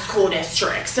within the school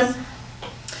districts.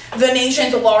 The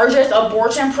nation's largest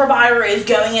abortion provider is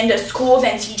going into schools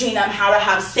and teaching them how to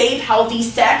have safe, healthy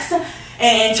sex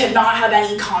and to not have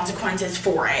any consequences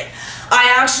for it.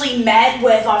 I actually met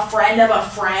with a friend of a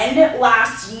friend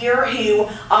last year who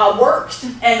works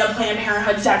in the Planned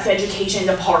Parenthood sex education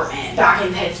department back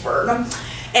in Pittsburgh.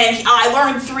 And I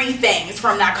learned 3 things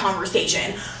from that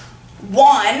conversation.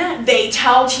 One, they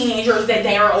tell teenagers that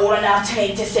they are old enough to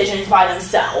make decisions by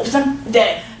themselves.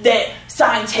 That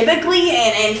scientifically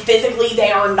and physically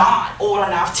they are not old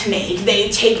enough to make. They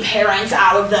take parents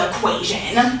out of the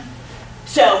equation.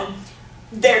 So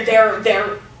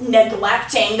they're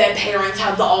neglecting that parents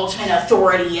have the ultimate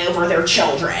authority over their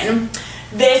children.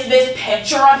 This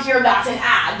picture up here, that's an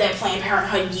ad that Planned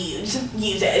Parenthood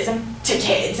uses to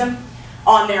kids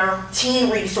on their teen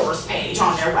resource page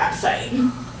on their website.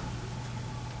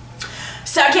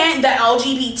 Second, the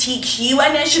LGBTQ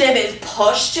initiative is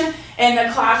pushed in the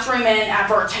classroom in an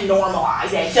effort to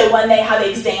normalize it. So when they have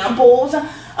examples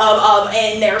of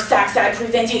in their sex ed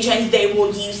presentations, they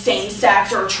will use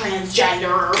same-sex or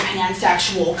transgender or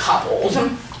pansexual couples.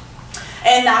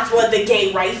 And that's what the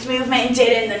gay rights movement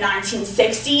did in the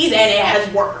 1960s, and it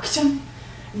has worked.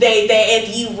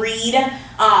 If you read,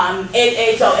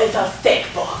 it's a thick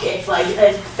book. It's like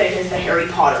as thick as the Harry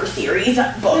Potter series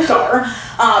books are.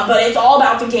 But it's all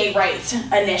about the gay rights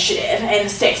initiative in the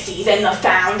 60s, and the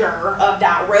founder of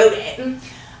that wrote it.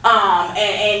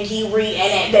 And you read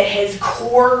in it that his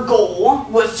core goal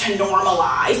was to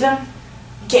normalize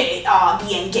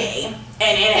being gay.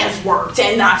 And it has worked,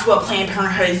 and that's what Planned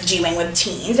Parenthood is doing with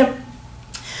teens.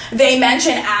 They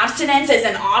mention abstinence as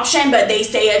an option, but they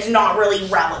say it's not really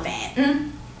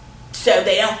relevant. So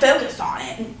they don't focus on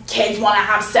it. Kids want to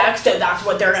have sex, so that's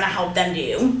what they're going to help them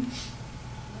do.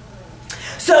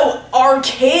 So our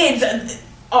kids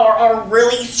are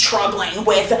really struggling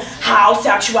with how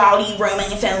sexuality,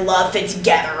 romance, and love fit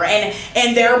together.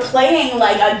 And they're playing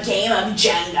like a game of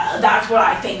Jenga. That's what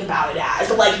I think about it as.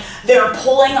 Like, they're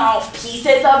pulling off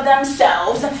pieces of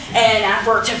themselves in an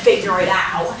effort to figure it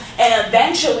out. And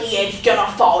eventually it's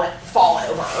gonna fall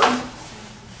over.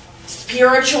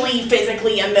 Spiritually,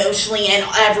 physically, emotionally, in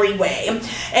every way.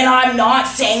 And I'm not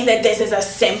saying that this is a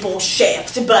simple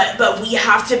shift, but we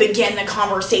have to begin the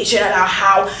conversation about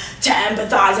how to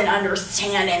empathize and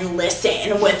understand and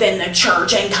listen within the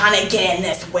church and kind of get in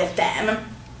this with them.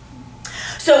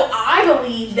 So I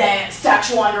believe that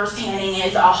sexual understanding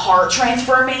is a heart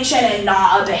transformation and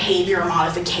not a behavior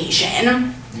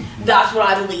modification. That's what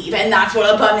I believe, and that's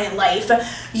what Abundant Life,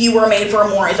 You Were Made for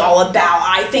More is all about.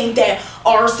 I think that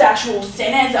our sexual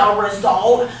sin is a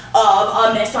result of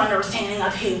a misunderstanding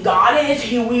of who God is,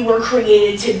 who we were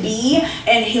created to be,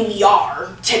 and who we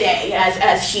are today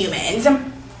as humans,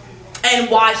 and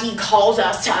why He calls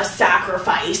us to a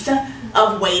sacrifice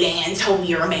of waiting until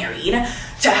we are married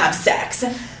to have sex.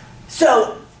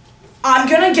 So I'm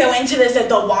going to go into this at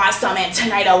the Y Summit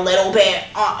tonight a little bit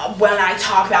when I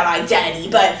talk about identity,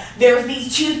 but there's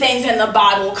these two things in the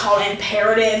Bible called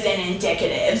imperatives and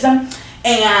indicatives.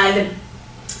 And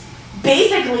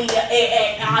basically,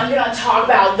 I'm going to talk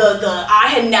about I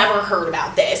had never heard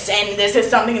about this, and this is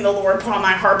something the Lord put on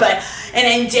my heart, but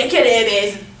an indicative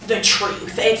is the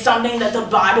truth. It's something that the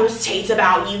Bible states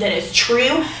about you that is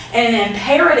true, and an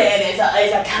imperative is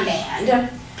a command.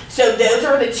 So those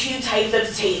are the two types of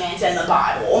statements in the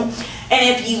Bible. And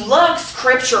if you look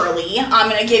scripturally, I'm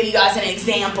going to give you guys an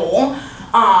example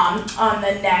on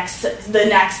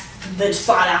the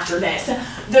slide after this.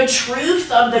 The truths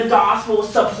of the gospel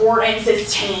support and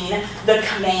sustain the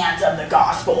commands of the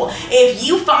gospel. If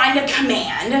you find a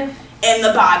command in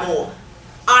the Bible,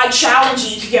 I challenge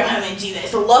you to go home and do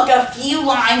this. Look a few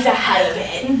lines ahead of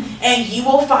it, and you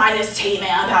will find a statement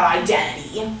about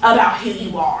identity, about who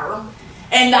you are.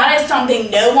 And that is something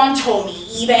no one told me,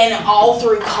 even all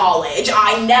through college.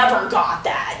 I never got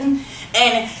that.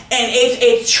 And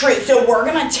it's true. So we're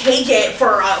going to take it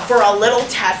for a little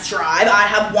test drive. I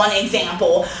have one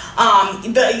example.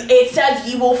 It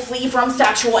says you will flee from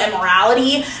sexual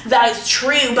immorality. That is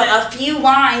true, but a few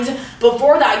lines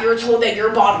before that, you're told that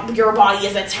your body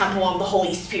is a temple of the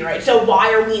Holy Spirit. So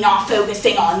why are we not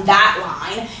focusing on that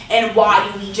line? And why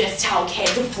do we just tell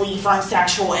kids to flee from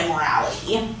sexual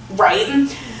immorality, right?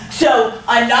 So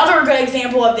another good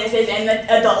example of this is in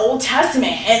the Old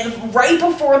Testament, and right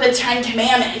before the Ten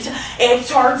Commandments, it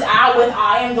starts out with,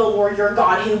 I am the Lord your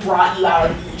God who brought you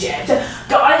out of Egypt.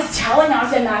 God is telling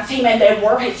us in that statement that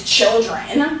we're His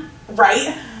children,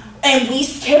 right? And we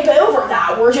skip over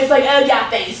that. We're just like, oh yeah,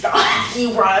 thanks God,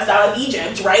 you brought us out of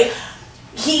Egypt, right?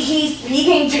 He's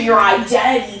speaking to your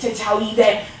identity to tell you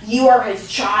that you are His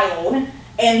child,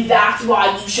 and that's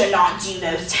why you should not do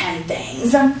those 10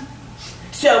 things.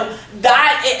 So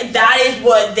that is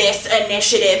what this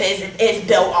initiative is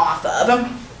built off of.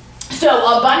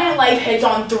 So Abundant Life hits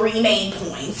on 3 main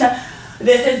points.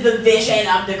 This is the vision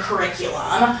of the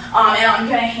curriculum, and I'm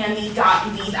going to hand these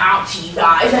out to you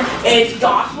guys. It's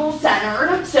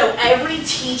gospel-centered, so every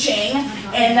teaching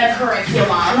in the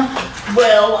curriculum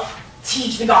will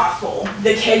teach the gospel.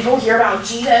 The kids will hear about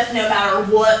Jesus no matter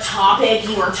what topic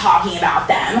you are talking about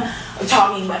them.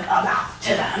 talking about to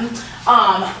them.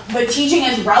 The teaching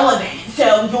is relevant.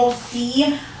 So you'll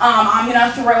see, I'm going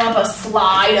to throw up a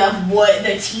slide of what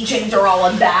the teachings are all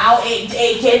about.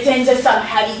 It gets into some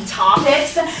heavy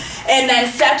topics. And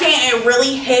then second, it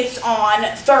really hits on,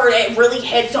 third, it really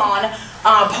hits on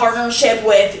partnership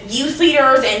with youth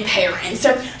leaders and parents.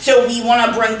 So we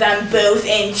want to bring them both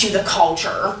into the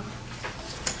culture.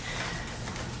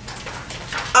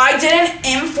 I did an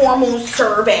informal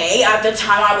survey at the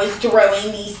time I was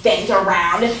throwing these things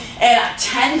around, and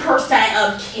 10%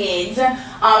 of kids,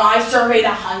 I surveyed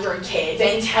 100 kids,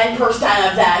 and 10%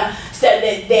 of them said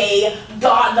that they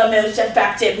got the most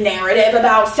effective narrative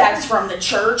about sex from the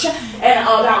church, and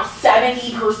about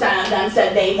 70% of them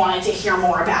said they wanted to hear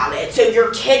more about it. So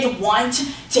your kids want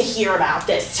to hear about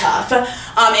this stuff.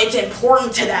 It's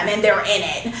important to them, and they're in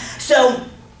it. So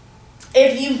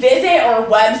if you visit our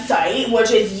website,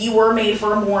 which is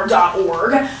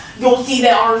youweremadeformore.org, you'll see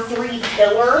that our 3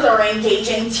 pillars are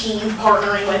engaging teens,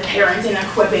 partnering with parents, and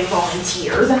equipping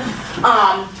volunteers.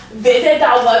 Visit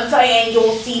that website and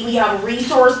you'll see we have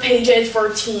resource pages for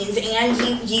teens and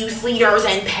youth leaders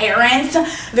and parents.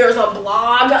 There's a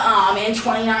blog. In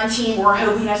 2019, we're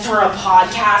hoping to start a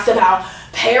podcast about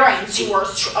parents who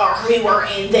are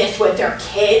in this with their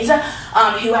kids,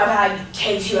 who have had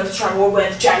kids who have struggled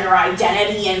with gender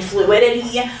identity and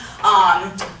fluidity.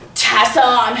 Tessa,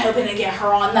 I'm hoping to get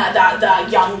her on, that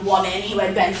young woman who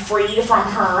had been freed from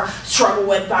her struggle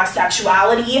with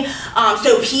bisexuality.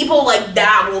 So people like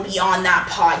that will be on that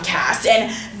podcast.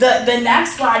 And the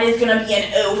next slide is going to be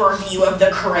an overview of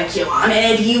the curriculum.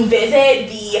 And if you visit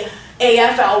the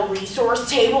AFL resource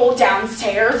table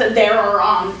downstairs, there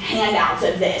are handouts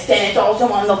of this, and it's also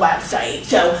on the website.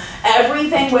 So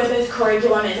everything with this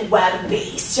curriculum is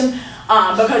web-based,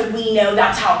 because we know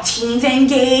that's how teens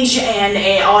engage, and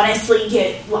it honestly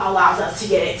allows us to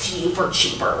get it to you for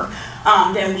cheaper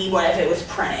than we would if it was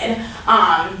printed.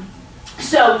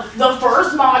 So the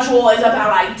first module is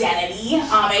about identity.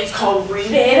 It's called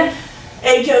Rooted.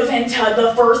 It goes into,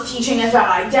 the first teaching is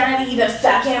about identity. The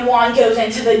second one goes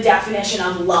into the definition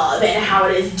of love and how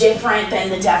it is different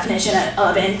than the definition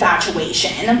of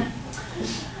infatuation.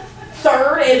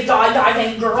 Third is God, Guys,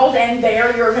 and Girls, and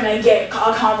there you're going to get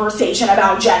a conversation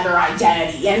about gender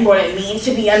identity and what it means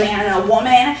to be a man and a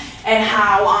woman, and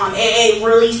how it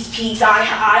really speaks. I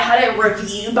had it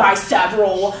reviewed by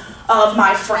several of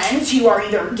my friends who are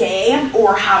either gay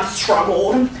or have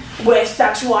struggled with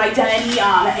sexual identity,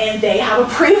 and they have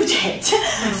approved it.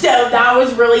 So that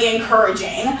was really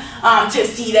encouraging to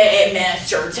see that it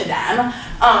ministered to them.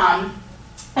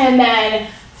 And then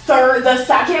the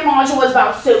second module is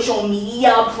about social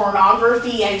media,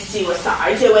 pornography, and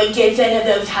suicide. So it gets into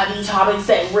those heavy topics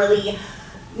that really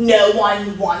no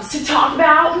one wants to talk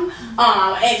about,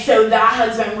 and so that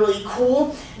has been really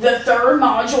cool. The third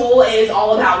module is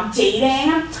all about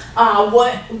dating,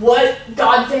 what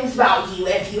God thinks about you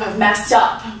if you have messed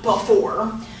up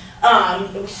before.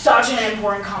 Such an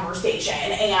important conversation,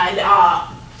 and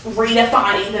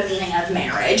redefining the meaning of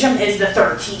marriage is the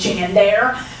third teaching in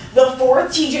there. The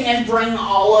fourth teaching is bringing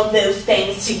all of those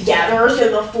things together.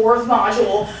 So the fourth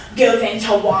module goes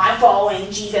into why following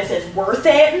Jesus is worth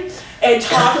it. It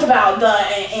talks about the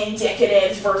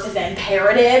indicatives versus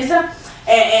imperatives,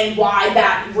 and why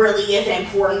that really is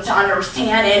important to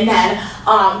understand. And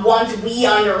then once we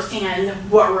understand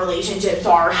what relationships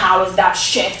are, how does that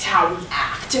shift how we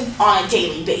act on a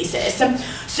daily basis?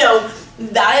 So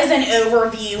that is an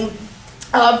overview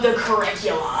of the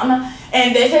curriculum.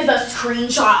 And this is a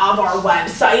screenshot of our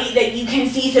website that you can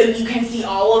see, so you can see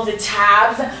all of the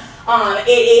tabs. It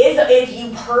is, if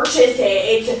you purchase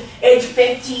it, it's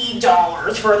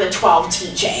 $50 for the 12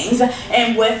 teachings.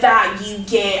 And with that, you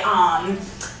get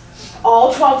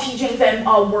all 12 teachings in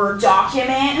a Word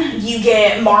document. You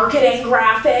get marketing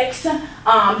graphics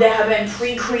that have been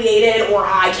pre-created, or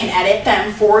I can edit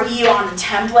them for you on the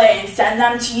template and send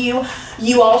them to you.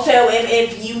 You also,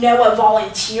 if you know a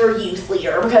volunteer youth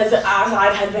leader, because as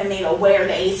I have been made aware,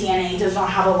 the ACNA does not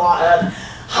have a lot of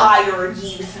hired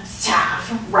youth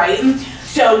staff, right?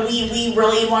 So we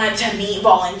really wanted to meet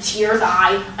volunteers.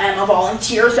 I am a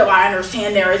volunteer, so I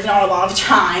understand there is not a lot of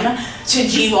time to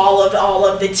do all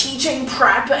of the teaching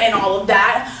prep and all of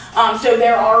that. So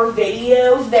there are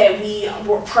videos that we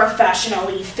were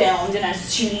professionally filmed in a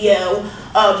studio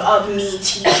of me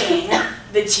teaching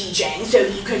the teaching. So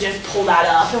you could just pull that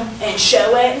up and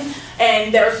show it.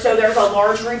 And there's a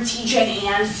large group teaching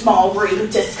and small group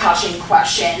discussion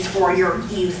questions for your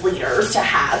youth leaders to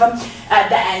have at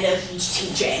the end of each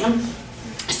teaching.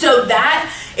 So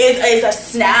that is a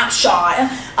snapshot.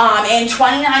 In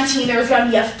 2019, there's going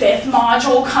to be a 5th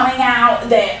module coming out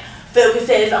that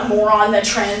focuses more on the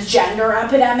transgender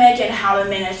epidemic and how to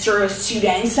minister to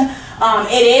students.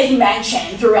 It is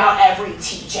mentioned throughout every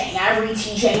teaching. Every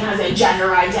teaching has a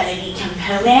gender identity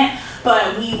component,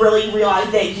 but we really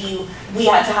realized that we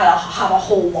had to have a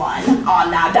whole one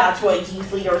on that. That's what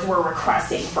youth leaders were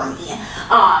requesting from me.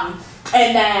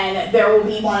 And then there will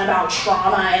be one about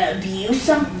trauma and abuse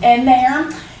in there.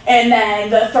 And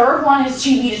then the third one is to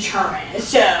be determined.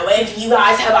 So if you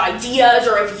guys have ideas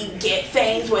or if you get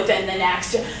things within the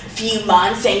next few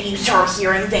months and you start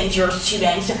hearing things your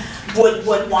students would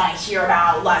want to hear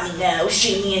about, let me know.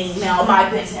 Shoot me an email. My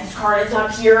business card is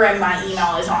up here and my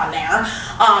email is on there.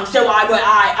 So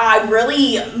I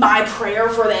really, my prayer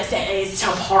for this is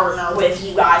to partner with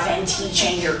you guys in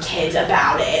teaching your kids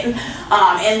about it.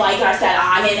 And like I said,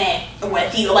 I'm in it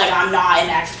with you. Like, I'm not an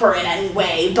expert in any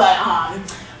way, but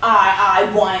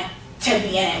I want to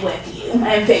be in it with you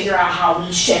and figure out how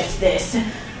we shift this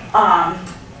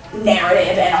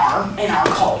narrative in our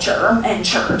culture and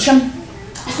church.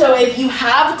 So if you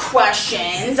have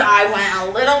questions, I went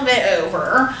a little bit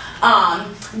over.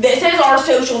 This is our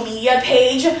social media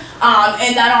page,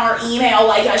 and then our email,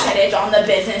 like I said, it's on the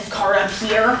business card up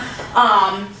here.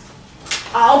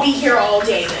 I'll be here all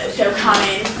day though, so come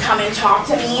and talk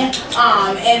to me.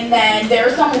 And then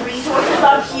there's some resources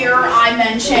up here. I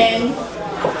mentioned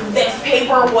this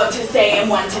paper, what to say and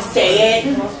when to say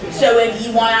it. So if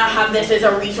you want to have this as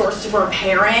a resource for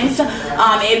parents,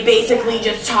 it basically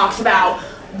just talks about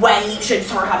when you should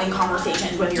start having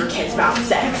conversations with your kids about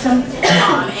sex.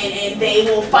 And they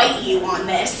will fight you on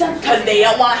this because they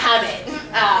don't want to have it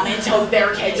until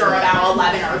their kids are about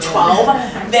 11 or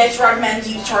 12. This recommends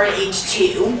you start at age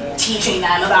 2, teaching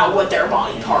them about what their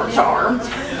body parts are.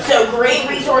 So great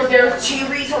resource. There's 2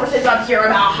 resources up here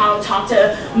about how to talk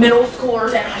to middle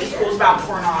schoolers and high schools about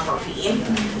pornography.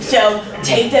 So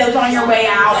take those on your way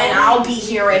out, and I'll be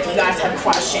here if you guys have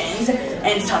questions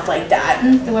and stuff like that.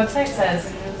 The website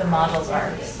says the modules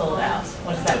are sold out.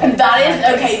 What does that mean?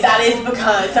 That is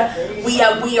because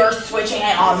we are switching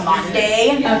it on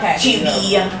Monday to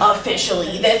be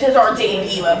officially. This is our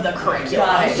debut of the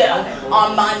curriculum. So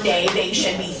on Monday they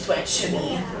should be switched to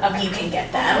be. You can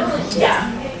get them. Yeah.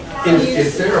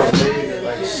 Is there a way that,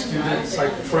 like, students,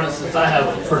 like, for instance, I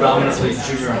have predominantly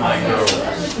junior high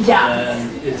girls. Yeah.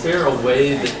 And is there a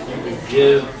way that you could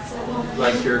give,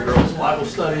 like, your girls' Bible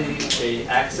study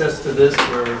access to this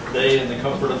where they, in the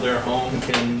comfort of their home,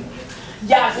 can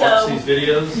watch these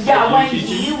videos? Yeah, when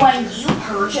you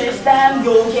purchase them,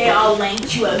 you'll get a link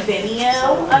to a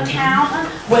Vimeo account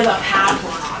with a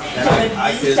password on it. And so if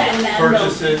I you send them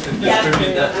purchase it and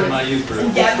distribute that to my youth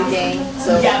group.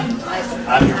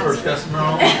 I'm your first customer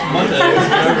on Monday.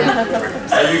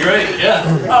 That'd be great, yeah.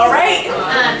 All right.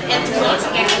 And we need to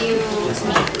get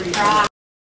you